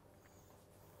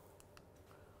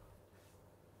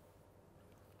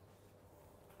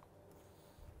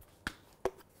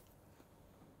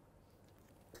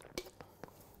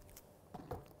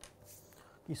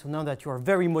 So now that you are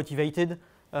very motivated,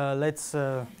 let's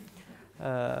turn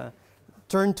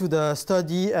to the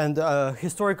study and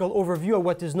historical overview of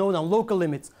what is known on local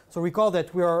limits. So recall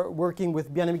that we are working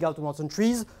with Bienaymé, Galton, Watson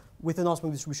trees with an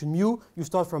offspring distribution mu. You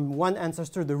start from one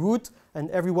ancestor, the root, and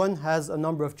everyone has a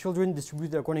number of children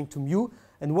distributed according to mu.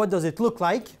 And what does it look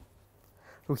like?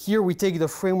 So here we take the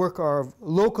framework of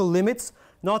local limits,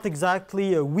 not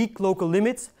exactly weak local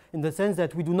limits, in the sense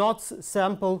that we do not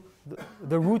sample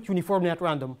the root uniformly at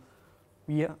random.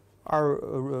 We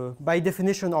are, by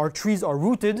definition, our trees are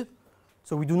rooted,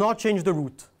 so we do not change the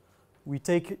root. We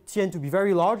take Tn to be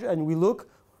very large, and we look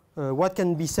what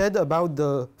can be said about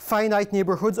the finite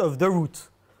neighborhoods of the root.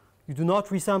 You do not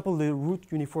resample the root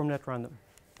uniformly at random.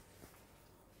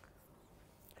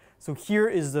 So here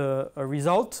is a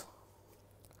result.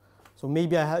 So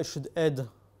maybe I should add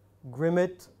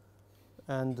Grimmett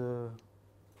and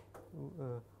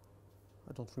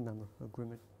I don't remember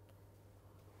Grimmett.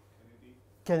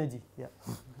 Kennedy, yeah.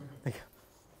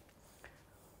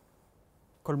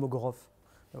 Kolmogorov.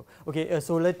 No. Okay,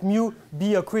 so let mu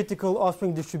be a critical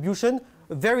offspring distribution.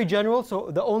 Very general, so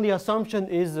the only assumption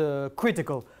is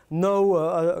critical.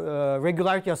 No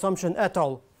regularity assumption at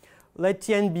all. Let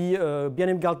Tn be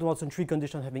Bienaymé, Galton, Watson tree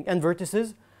condition having n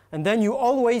vertices. And then you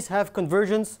always have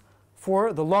convergence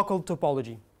for the local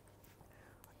topology.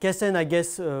 Kessen, I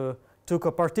guess, took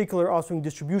a particular offspring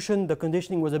distribution. The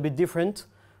conditioning was a bit different.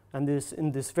 And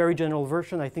in this very general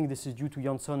version, I think this is due to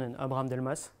Jonsson and Abraham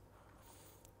Delmas.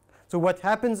 So what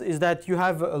happens is that you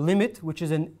have a limit, which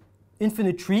is an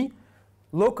infinite tree,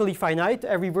 locally finite.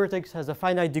 Every vertex has a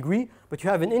finite degree, but you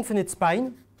have an infinite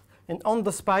spine. And on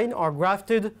the spine are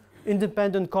grafted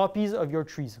independent copies of your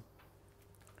trees.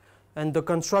 And the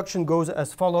construction goes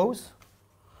as follows.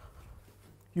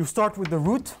 You start with the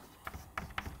root,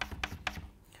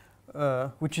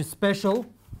 which is special.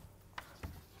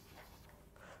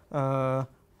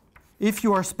 If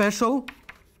you are special,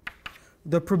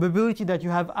 the probability that you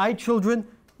have I children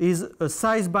is a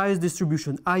size bias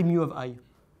distribution, I mu of I,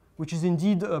 which is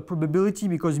indeed a probability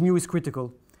because mu is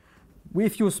critical.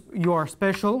 If you are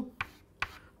special,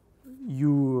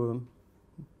 you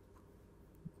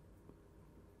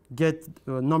get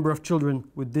a number of children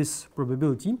with this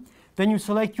probability. Then you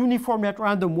select uniformly at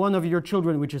random one of your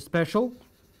children which is special,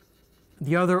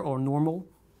 the other are normal,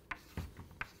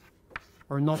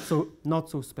 or not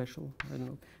so special, I don't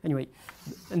know. Anyway,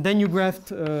 and then you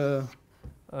graft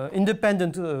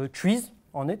independent trees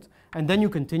on it, and then you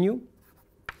continue.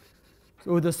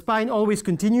 So the spine always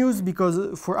continues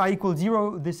because for I equals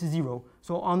 0, this is 0.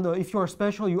 So if you are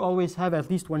special, you always have at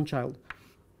least one child.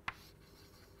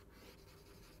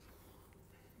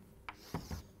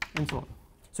 And so on.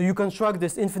 So you construct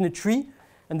this infinite tree,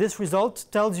 and this result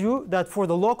tells you that for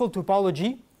the local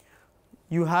topology,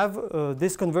 you have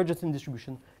this convergence in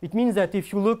distribution. It means that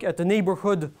if you look at the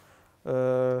neighborhood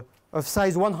of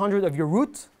size 100 of your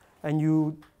root, and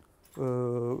you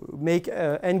make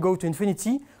n go to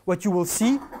infinity, what you will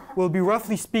see will be,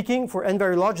 roughly speaking, for n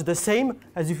very large, the same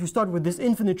as if you start with this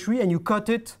infinite tree and you cut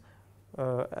it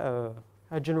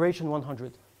at generation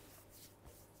 100.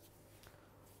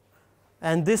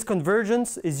 And this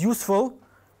convergence is useful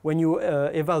when you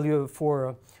evaluate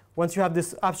for, once you have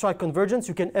this abstract convergence,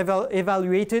 you can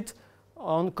evaluate it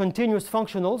on continuous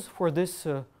functionals for this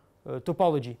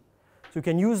topology. So you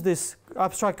can use this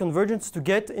abstract convergence to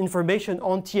get information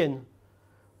on Tn.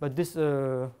 But this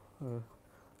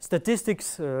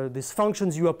statistics, these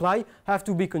functions you apply, have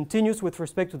to be continuous with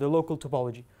respect to the local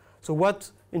topology. So what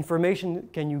information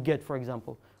can you get, for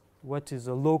example? What is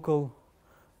a local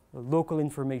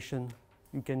information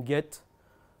you can get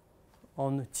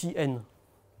on Tn?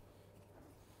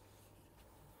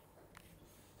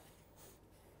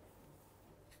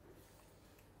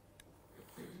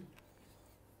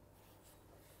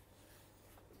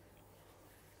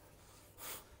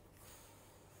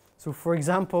 So for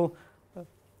example,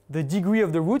 the degree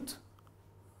of the root,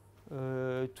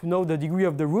 to know the degree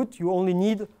of the root, you only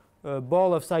need a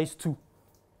ball of size 2.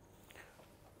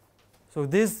 So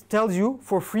this tells you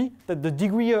for free that the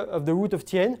degree of the root of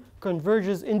Tn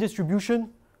converges in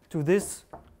distribution to this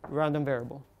random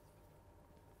variable.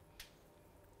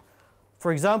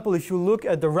 For example, if you look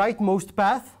at the rightmost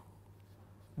path,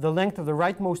 the length of the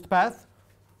rightmost path,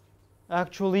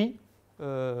 actually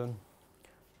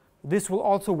this will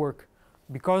also work.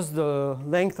 Because the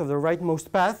length of the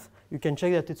rightmost path, you can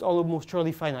check that it's almost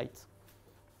surely finite.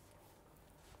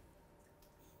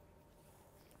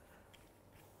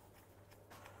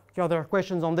 Okay, are there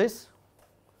questions on this?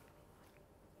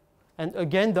 And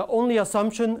again, the only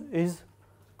assumption is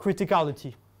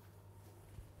criticality.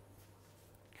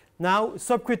 Now,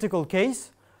 subcritical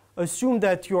case, assume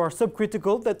that you are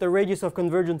subcritical, that the radius of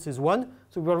convergence is 1.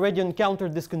 So we already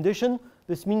encountered this condition.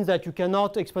 This means that you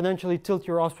cannot exponentially tilt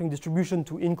your offspring distribution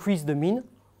to increase the mean.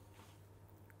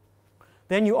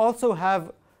 Then you also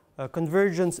have a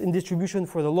convergence in distribution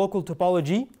for the local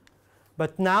topology.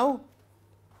 But now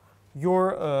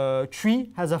your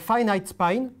tree has a finite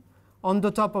spine. On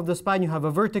the top of the spine, you have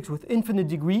a vertex with infinite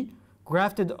degree.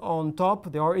 Grafted on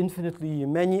top, there are infinitely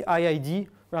many IID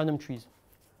random trees.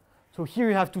 So here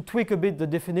you have to tweak a bit the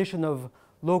definition of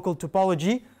local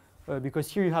topology, because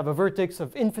here you have a vertex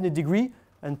of infinite degree,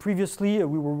 and previously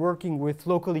we were working with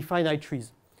locally finite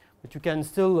trees. But you can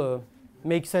still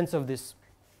make sense of this.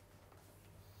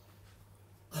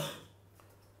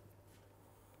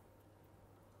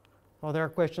 Are there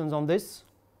questions on this?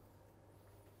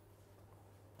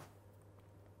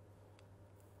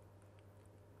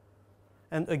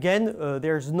 And again,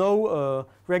 there's no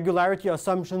regularity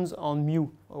assumptions on mu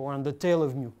or on the tail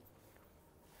of mu.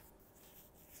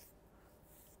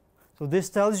 So this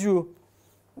tells you,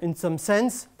 in some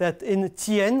sense, that in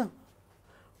Tn,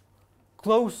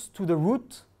 close to the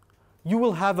root, you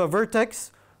will have a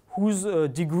vertex whose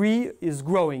degree is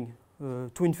growing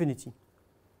to infinity.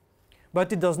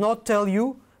 But it does not tell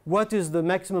you what is the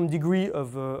maximum degree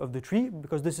of the tree,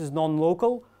 because this is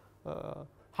non-local.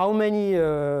 How many,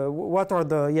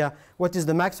 what is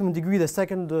the maximum degree, the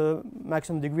second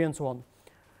maximum degree, and so on.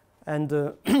 And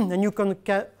and you can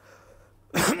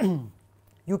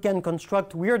you can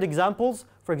construct weird examples.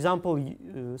 For example,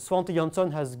 Svante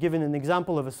Jonsson has given an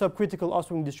example of a subcritical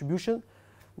offspring distribution,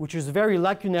 which is very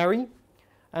lacunary.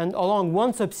 And along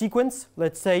one subsequence,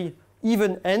 let's say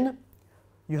even n,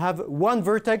 you have one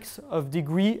vertex of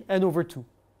degree n over 2.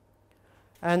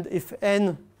 And if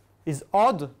n is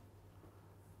odd,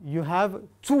 you have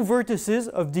two vertices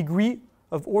of degree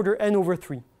of order n over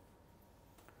 3.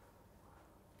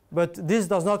 But this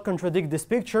does not contradict this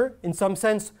picture. In some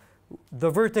sense, the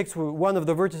vertex, one of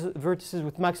the vertices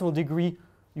with maximal degree,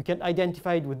 you can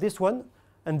identify it with this one.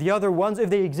 And the other ones, if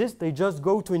they exist, they just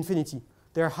go to infinity.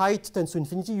 Their height tends to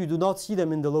infinity. You do not see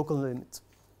them in the local limit.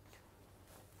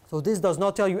 So this does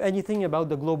not tell you anything about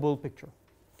the global picture.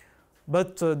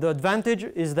 But the advantage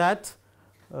is that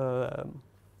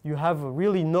you have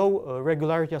really no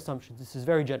regularity assumptions. This is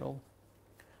very general.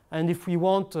 And if we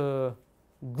want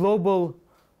global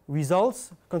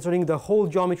results concerning the whole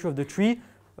geometry of the tree,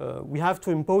 we have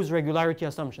to impose regularity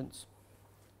assumptions.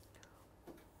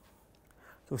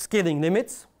 So scaling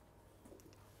limits.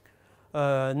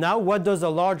 Now, what does a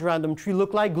large random tree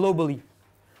look like globally?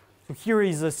 So here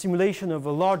is a simulation of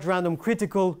a large random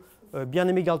critical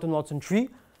Bienaymé Galton-Watson tree.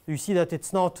 You see that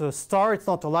it's not a star, it's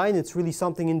not a line, it's really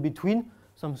something in between.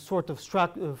 Some sort of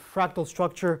fractal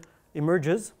structure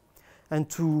emerges. And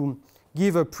to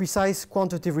give a precise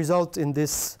quantitative result in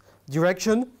this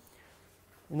direction,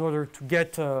 in order to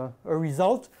get a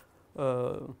result,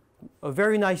 a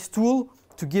very nice tool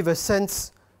to give a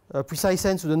sense, a precise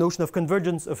sense to the notion of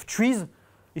convergence of trees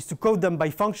is to code them by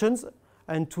functions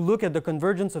and to look at the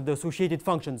convergence of the associated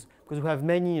functions, because we have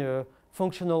many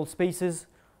functional spaces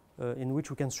in which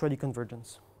we can study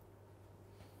convergence.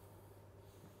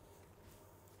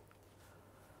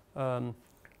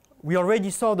 We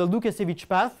already saw the Lukasiewicz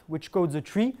path, which codes a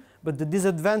tree, but the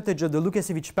disadvantage of the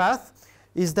Lukasiewicz path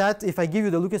is that if I give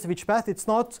you the Lukasiewicz path, it's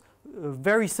not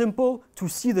very simple to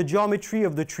see the geometry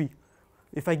of the tree.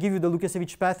 If I give you the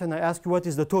Lukasiewicz path and I ask you what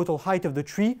is the total height of the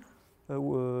tree,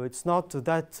 it's not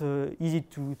that easy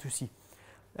to see.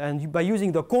 And by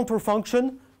using the contour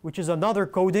function, which is another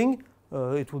coding,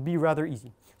 it will be rather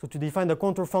easy. So to define the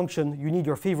contour function, you need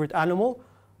your favorite animal.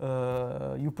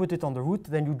 You put it on the root,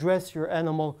 then you dress your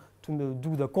animal to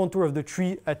do the contour of the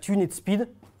tree at unit speed.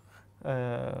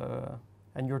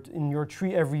 And in your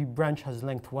tree, every branch has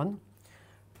length 1.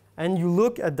 And you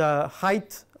look at the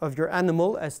height of your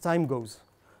animal as time goes.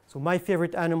 So my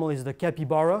favorite animal is the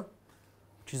capybara,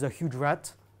 which is a huge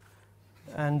rat,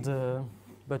 and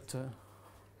but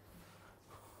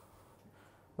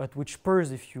which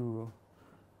purrs if you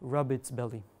rub its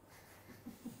belly.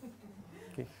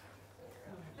 Okay.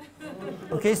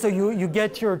 Okay, so you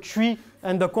get your tree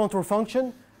and the contour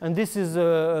function, and this is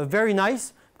very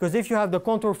nice, Because if you have the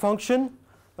contour function,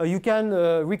 you can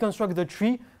reconstruct the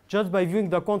tree just by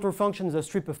viewing the contour function as a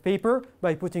strip of paper,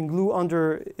 by putting glue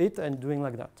under it and doing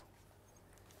like that.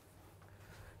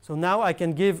 So now I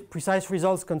can give precise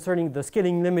results concerning the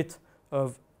scaling limit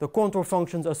of the contour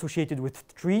functions associated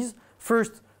with trees.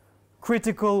 First,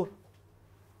 critical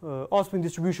offspring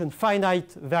distribution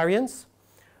finite variance.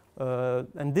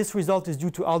 And this result is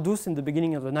due to Aldous in the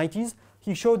beginning of the 90s.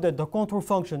 He showed that the contour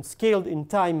function scaled in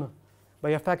time by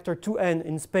a factor 2n,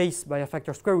 in space by a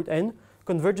factor square root n,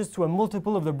 converges to a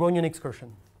multiple of the Brownian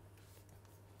excursion,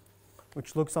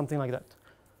 which looks something like that,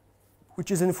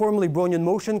 which is informally Brownian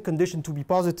motion conditioned to be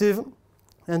positive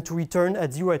and to return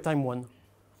at 0 at time 1.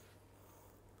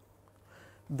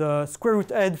 The square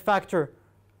root n factor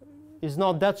is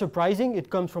not that surprising. It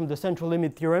comes from the central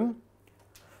limit theorem.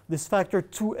 This factor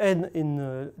 2n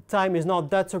in time is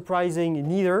not that surprising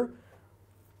neither,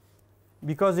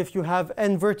 because if you have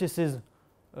n vertices,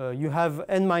 you have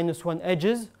n minus 1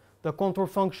 edges. The contour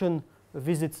function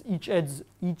visits each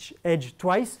edge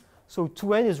twice. So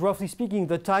 2n is, roughly speaking,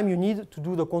 the time you need to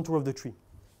do the contour of the tree.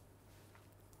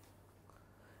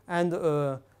 And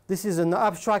this is an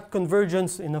abstract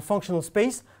convergence in a functional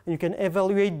space. And you can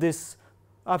evaluate this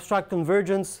abstract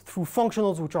convergence through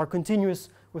functionals which are continuous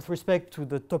with respect to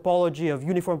the topology of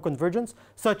uniform convergence,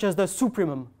 such as the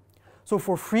supremum. So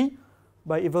for free,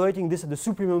 by evaluating this at the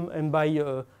supremum and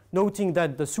by noting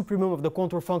that the supremum of the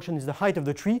contour function is the height of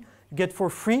the tree, you get for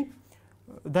free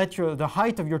that the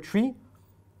height of your tree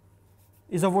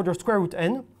is of order square root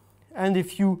n, and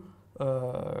if you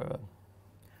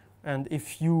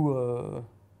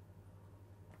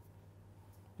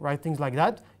write things like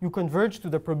that, you converge to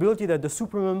the probability that the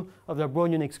supremum of the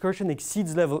Brownian excursion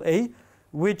exceeds level A,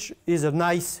 which is a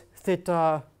nice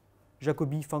theta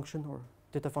Jacobi function, or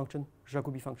theta function,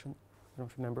 Jacobi function, I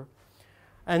don't remember.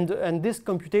 And this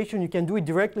computation, you can do it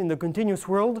directly in the continuous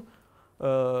world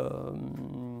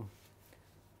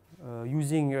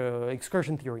using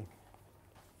excursion theory.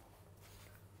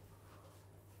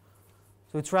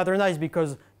 So it's rather nice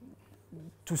because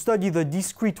to study the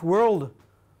discrete world,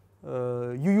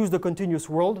 you use the continuous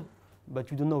world, but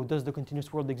you don't know, does the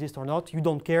continuous world exist or not? You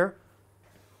don't care.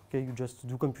 Okay, you just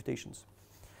do computations.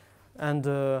 And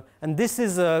this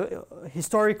is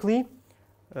historically,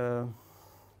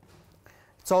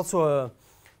 it's also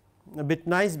a bit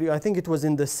nice, because I think it was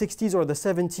in the 60s or the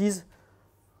 70s.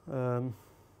 On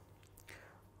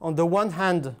the one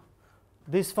hand,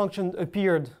 this function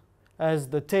appeared as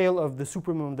the tail of the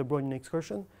supremum of the Brownian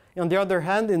excursion. On the other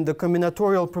hand, in the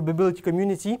combinatorial probability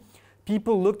community,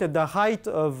 people looked at the height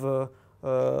of,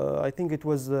 I think it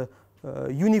was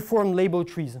uniform label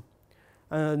trees.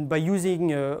 And by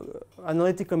using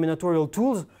analytic combinatorial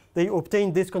tools, they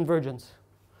obtained this convergence.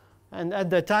 And at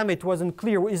that time, it wasn't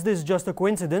clear, is this just a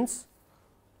coincidence?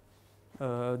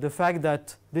 The fact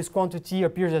that this quantity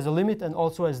appears as a limit and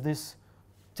also as this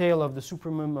tail of the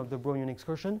supremum of the Brownian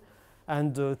excursion.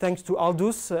 And thanks to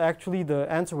Aldous, actually the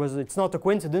answer was it's not a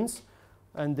coincidence,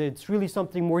 and it's really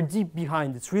something more deep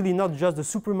behind. It's really not just the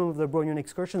supremum of the Brownian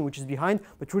excursion which is behind,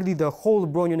 but really the whole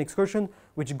Brownian excursion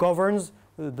which governs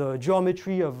the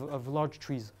geometry of large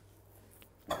trees.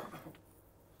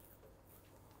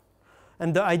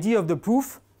 And the idea of the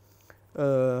proof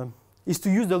is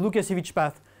to use the Lukasiewicz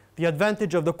path. The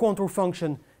advantage of the contour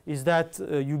function is that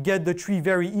you get the tree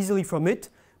very easily from it,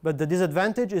 but the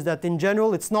disadvantage is that in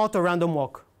general it's not a random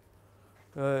walk.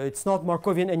 It's not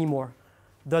Markovian anymore.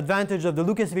 The advantage of the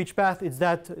Lukasiewicz path is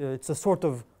that it's a sort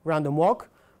of random walk,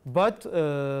 but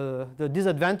the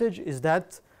disadvantage is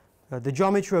that the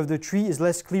geometry of the tree is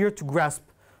less clear to grasp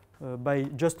by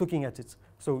just looking at it.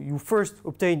 So you first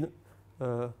obtain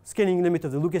scaling limit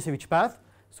of the Lukasiewicz path.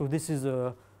 So this is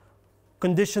a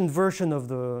conditioned version of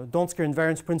the Donsker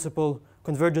invariance principle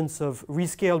convergence of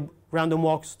rescaled random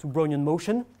walks to Brownian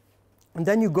motion. And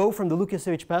then you go from the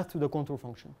Lukasiewicz path to the contour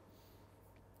function.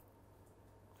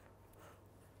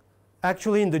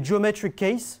 Actually, in the geometric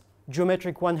case,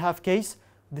 geometric 1/2 case,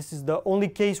 this is the only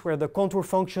case where the contour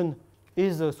function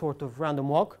is a sort of random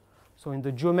walk. So in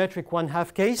the geometric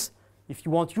 1/2 case, if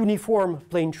you want uniform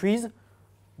plane trees,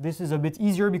 this is a bit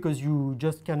easier because you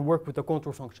just can work with the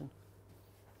contour function.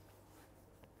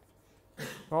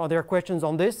 Are there questions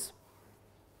on this?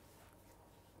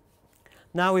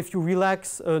 Now if you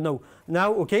relax, no.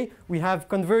 Now, okay, we have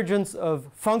convergence of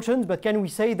functions, but can we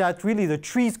say that really the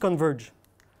trees converge?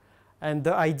 And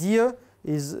the idea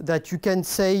is that you can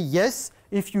say yes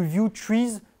if you view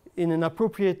trees in an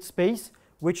appropriate space,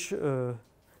 which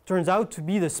turns out to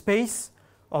be the space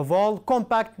of all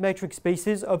compact metric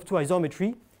spaces up to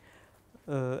isometry.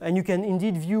 And you can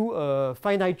indeed view a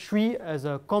finite tree as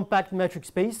a compact metric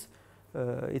space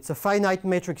it's a finite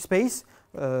metric space.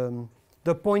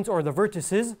 The points are the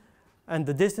vertices, and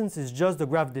the distance is just the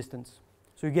graph distance.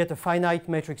 So you get a finite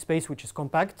metric space which is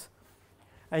compact.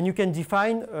 And you can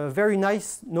define a very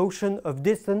nice notion of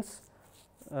distance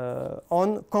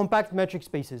on compact metric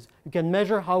spaces. You can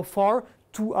measure how far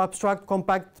two abstract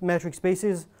compact metric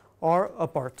spaces are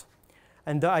apart.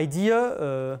 And the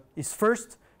idea is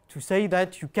first to say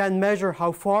that you can measure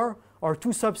how far are two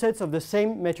subsets of the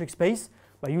same metric space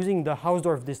by using the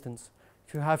Hausdorff distance.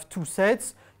 If you have two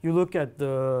sets, you look at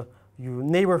the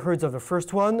neighborhoods of the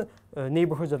first one,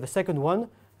 neighborhoods of the second one,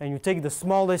 and you take the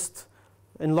smallest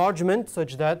enlargement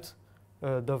such that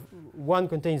the one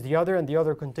contains the other and the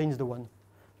other contains the one.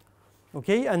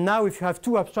 Okay, and now if you have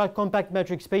two abstract compact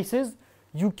metric spaces,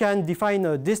 you can define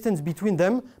a distance between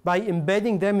them by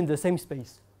embedding them in the same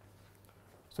space.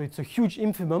 So it's a huge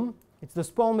infimum. It's the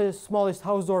smallest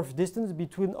Hausdorff distance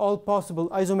between all possible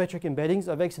isometric embeddings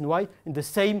of x and y in the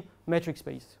same metric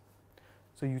space.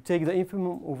 So you take the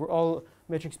infimum over all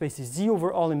metric spaces Z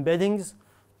over all embeddings,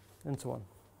 and so on.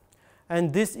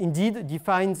 And this indeed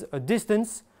defines a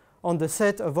distance on the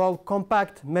set of all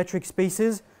compact metric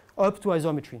spaces up to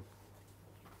isometry.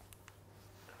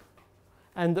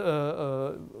 And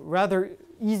a rather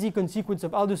easy consequence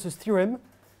of Aldous' theorem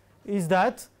is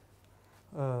that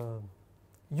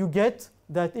you get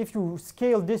that if you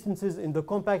scale distances in the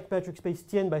compact metric space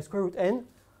Tn by square root n,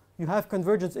 you have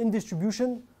convergence in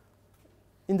distribution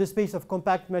in the space of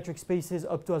compact metric spaces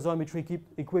up to isometry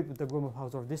equipped with the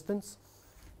Gromov-Hausdorff distance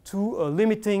to a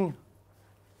limiting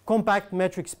compact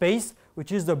metric space,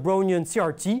 which is the Brownian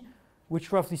CRT,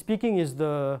 which roughly speaking is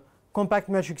the compact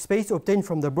metric space obtained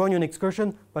from the Brownian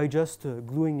excursion by just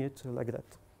gluing it like that.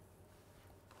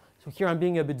 So here I'm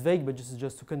being a bit vague, but this is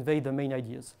just to convey the main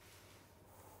ideas.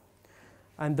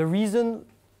 And the reason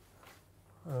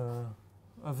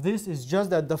of this is just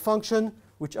that the function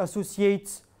which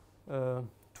associates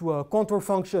to a contour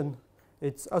function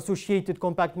its associated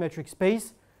compact metric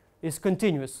space is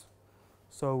continuous.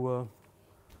 So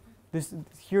this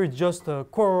here is just a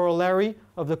corollary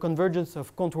of the convergence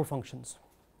of contour functions.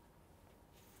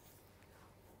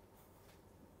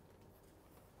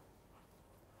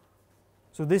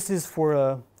 So this is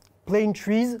for plane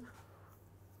trees,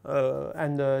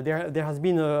 and there has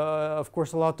been, of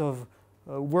course, a lot of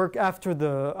work after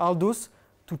the Aldous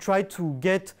to try to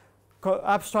get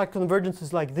abstract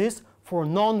convergences like this for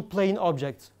non-plane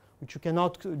objects, which you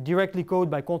cannot directly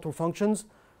code by contour functions.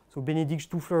 So Benedict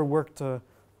Stufler worked,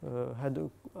 had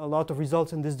a lot of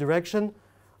results in this direction,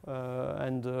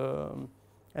 and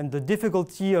the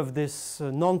difficulty of this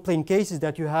non-plane case is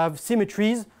that you have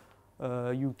symmetries.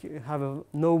 You have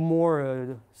no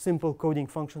more simple coding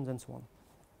functions and so on.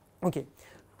 Okay,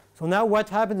 so now what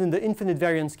happens in the infinite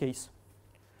variance case?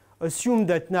 Assume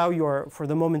that now you are, for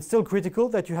the moment, still critical,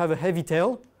 that you have a heavy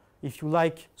tail. If you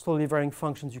like slowly varying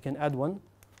functions, you can add one.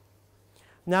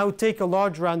 Now take a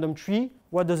large random tree.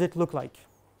 What does it look like?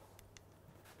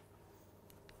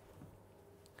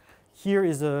 Here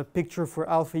is a picture for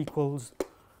alpha equals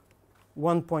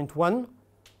 1.1.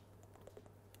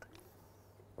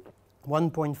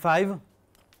 1.5,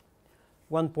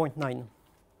 1.9.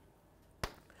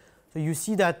 So you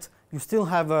see that you still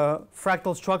have a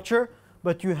fractal structure,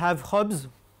 but you have hubs.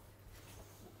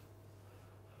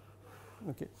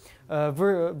 Okay,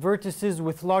 vertices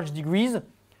with large degrees,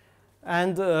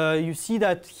 and you see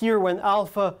that here when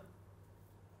alpha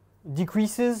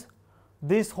decreases,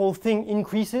 this whole thing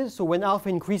increases. So when alpha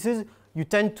increases, you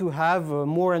tend to have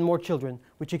more and more children,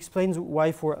 which explains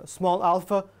why for small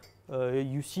alpha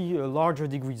you see larger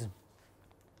degrees.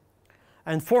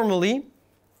 And formally,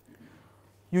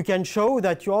 you can show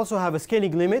that you also have a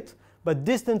scaling limit, but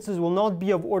distances will not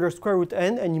be of order square root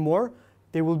n anymore.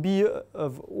 They will be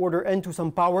of order n to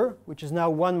some power, which is now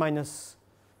 1 minus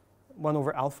 1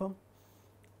 over alpha.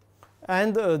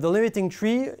 And the limiting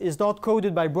tree is not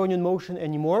coded by Brownian motion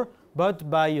anymore, but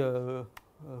by a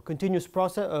continuous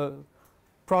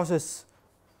process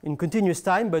in continuous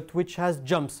time, but which has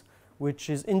jumps, which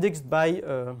is indexed by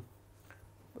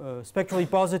spectrally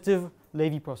positive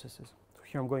Levy processes. So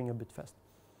here I'm going a bit fast.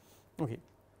 Okay.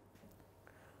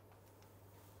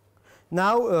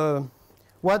 Now,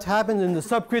 what happens in the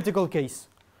subcritical case?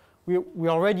 We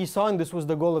already saw, and this was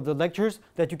the goal of the lectures,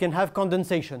 that you can have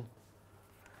condensation.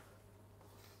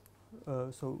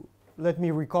 So let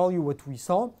me recall you what we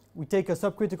saw. We take a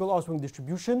subcritical Oswing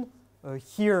distribution.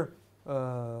 Here,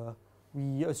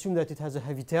 we assume that it has a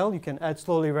heavy tail. You can add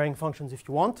slowly varying functions if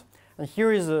you want. And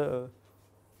here is a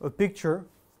picture.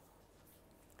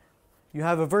 You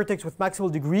have a vertex with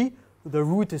maximal degree. The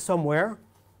root is somewhere.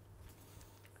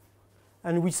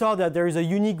 And we saw that there is a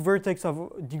unique vertex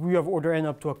of degree of order n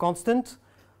up to a constant.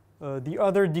 The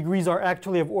other degrees are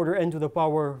actually of order n to the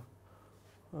power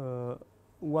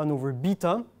 1 over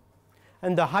beta.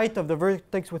 And the height of the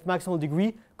vertex with maximal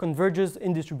degree converges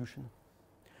in distribution.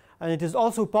 And it is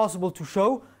also possible to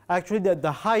show actually that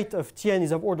the height of Tn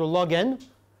is of order log n,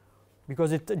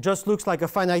 because it just looks like a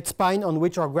finite spine on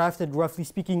which are grafted, roughly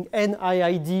speaking, n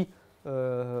IID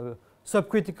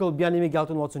subcritical Bienaymé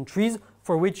Galton Watson trees,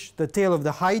 for which the tail of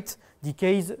the height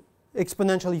decays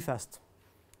exponentially fast.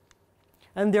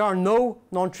 And there are no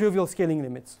non-trivial scaling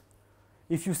limits.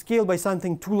 If you scale by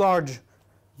something too large,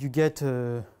 you get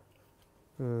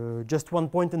just 1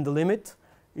 point in the limit.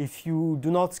 If you do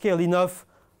not scale enough,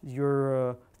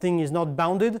 your thing is not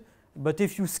bounded. But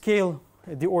if you scale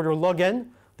at the order log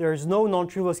n, there is no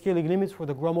non-trivial scaling limits for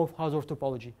the Gromov-Hausdorff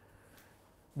topology.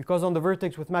 Because on the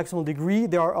vertex with maximal degree,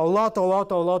 there are a lot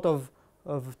of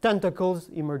tentacles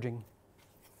emerging.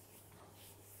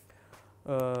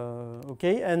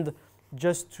 Okay, and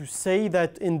just to say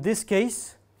that in this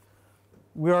case,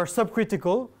 we are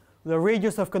subcritical. The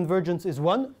radius of convergence is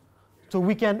 1. So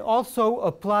we can also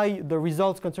apply the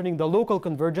results concerning the local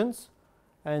convergence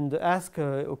and ask,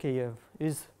 okay,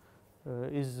 is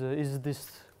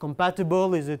this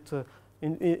compatible? Is it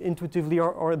intuitively,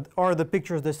 are the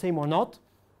pictures the same or not?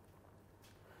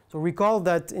 So recall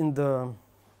that in the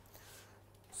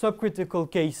subcritical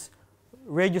case,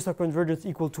 radius of convergence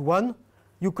equal to 1,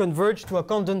 you converge to a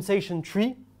condensation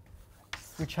tree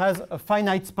which has a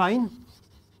finite spine,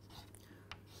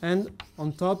 and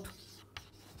on top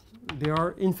there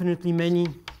are infinitely many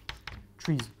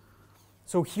trees.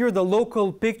 So here the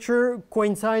local picture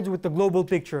coincides with the global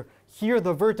picture. Here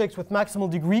the vertex with maximal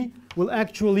degree will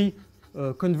actually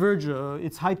converge,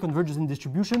 its height converges in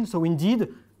distribution. So indeed,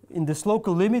 in this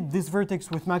local limit, this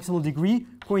vertex with maximal degree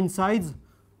coincides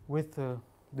with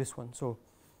this one. So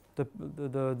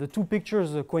the two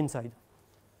pictures coincide.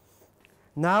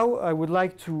 Now I would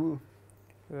like to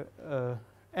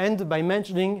end by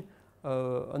mentioning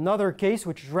another case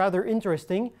which is rather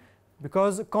interesting,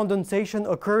 because condensation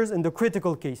occurs in the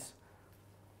critical case.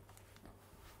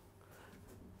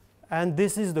 And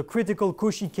this is the critical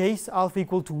Cauchy case, alpha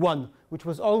equal to 1, which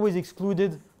was always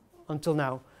excluded until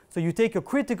now. So you take a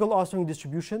critical Austrian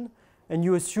distribution and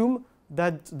you assume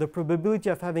that the probability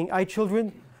of having I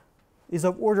children is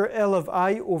of order L of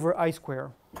I over I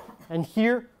square. And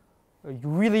here you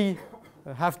really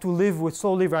have to live with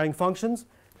slowly varying functions,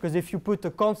 because if you put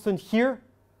a constant here,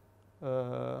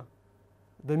 the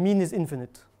mean is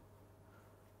infinite.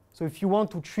 So if you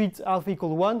want to treat alpha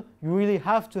equal 1, you really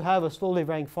have to have a slowly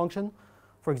varying function.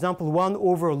 For example, 1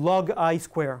 over log I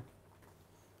square,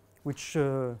 which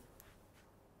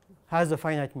has a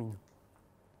finite mean.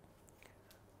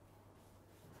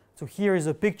 So here is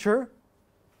a picture.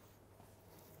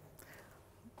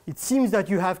 It seems that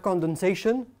you have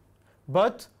condensation,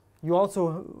 but you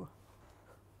also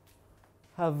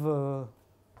have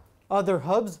other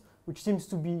hubs, which seems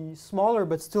to be smaller,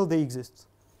 but still they exist.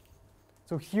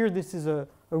 So here, this is a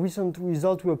recent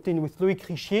result we obtained with Loïc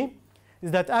Richier,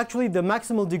 is that actually the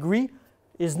maximal degree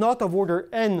is not of order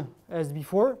n as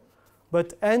before,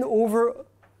 but n over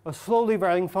a slowly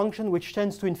varying function which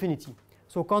tends to infinity.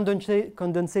 So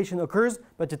condensation occurs,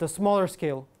 but at a smaller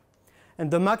scale. And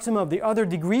the maximum of the other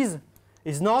degrees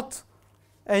is not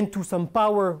n to some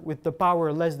power with the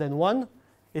power less than 1.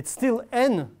 It's still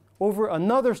n over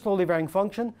another slowly varying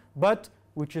function, but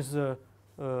which is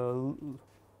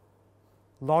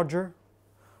larger.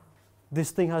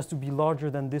 This thing has to be larger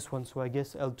than this one, so I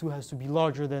guess L2 has to be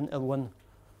larger than L1.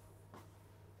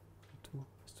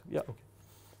 Yeah, okay.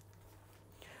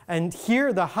 And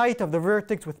here the height of the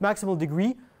vertex with maximal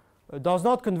degree does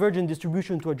not converge in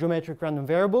distribution to a geometric random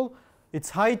variable.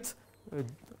 Its height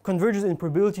converges in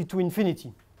probability to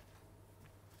infinity.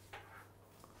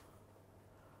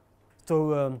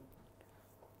 So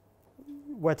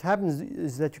what happens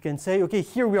is that you can say, okay,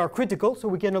 here we are critical, so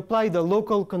we can apply the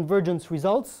local convergence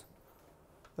results.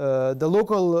 The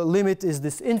local limit is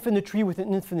this infinite tree with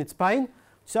an infinite spine.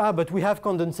 So, but we have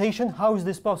condensation. How is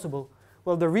this possible?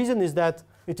 Well, the reason is that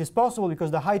it is possible because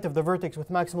the height of the vertex with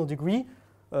maximal degree,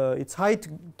 its height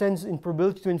tends in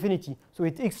probability to infinity. So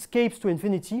it escapes to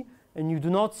infinity, and you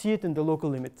do not see it in the local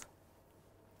limit.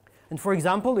 And for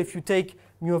example, if you take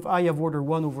mu of I of order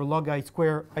 1 over log I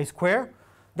square,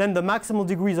 then the maximal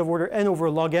degree is of order n over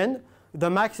log n. The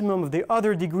maximum of the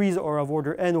other degrees are of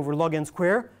order n over log n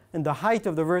square, and the height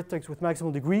of the vertex with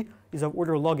maximal degree is of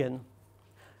order log n.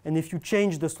 And if you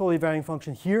change the slowly varying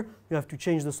function here, you have to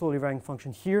change the slowly varying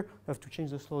function here, you have to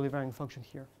change the slowly varying function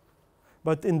here.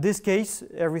 But in this case,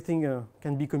 everything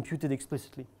can be computed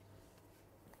explicitly.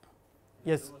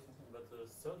 Yes. There was something about the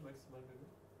third maximal degree.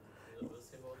 The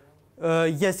same order.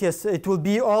 Yes. It will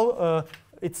be all.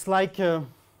 It's like in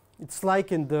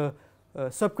the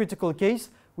subcritical case.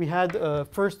 We had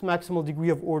first maximal degree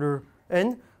of order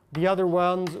n. The other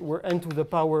ones were n to the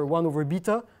power 1 over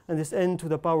beta, and this n to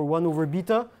the power 1 over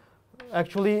beta.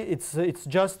 Actually, it's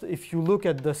just, if you look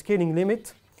at the scaling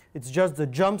limit, it's just the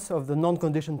jumps of the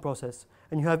non-conditioned process.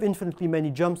 And you have infinitely many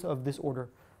jumps of this order.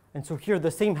 And so here the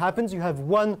same happens. You have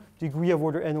 1 degree of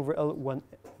order n over L1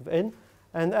 of n,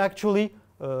 and actually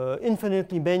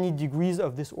infinitely many degrees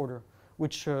of this order,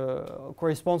 which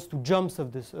corresponds to jumps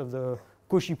of the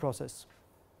Cauchy process.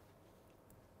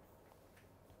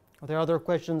 Are there other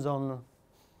questions on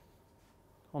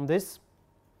this?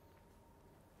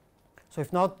 So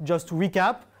if not, just to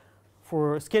recap,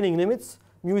 for scaling limits,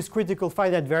 mu is critical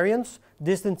finite variance.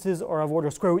 Distances are of order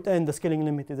square root n. The scaling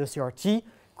limit is the CRT.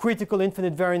 Critical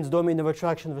infinite variance domain of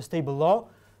attraction of a stable law.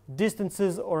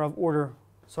 Distances are of order,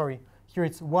 sorry, here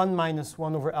it's 1 minus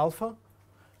 1 over alpha.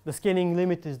 The scaling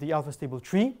limit is the alpha stable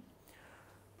tree.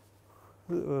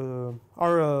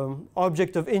 Our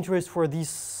object of interest for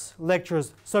these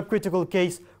lectures, subcritical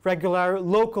case,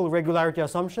 local regularity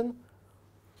assumption.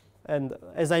 And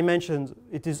as I mentioned,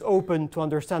 it is open to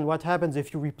understand what happens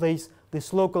if you replace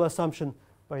this local assumption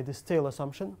by this tail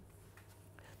assumption.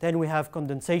 Then we have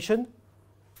condensation.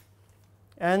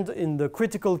 And in the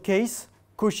critical case,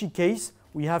 Cauchy case,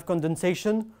 we have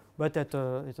condensation, but at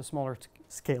a smaller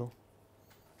scale.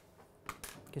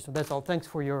 Okay, so that's all. Thanks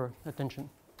for your attention.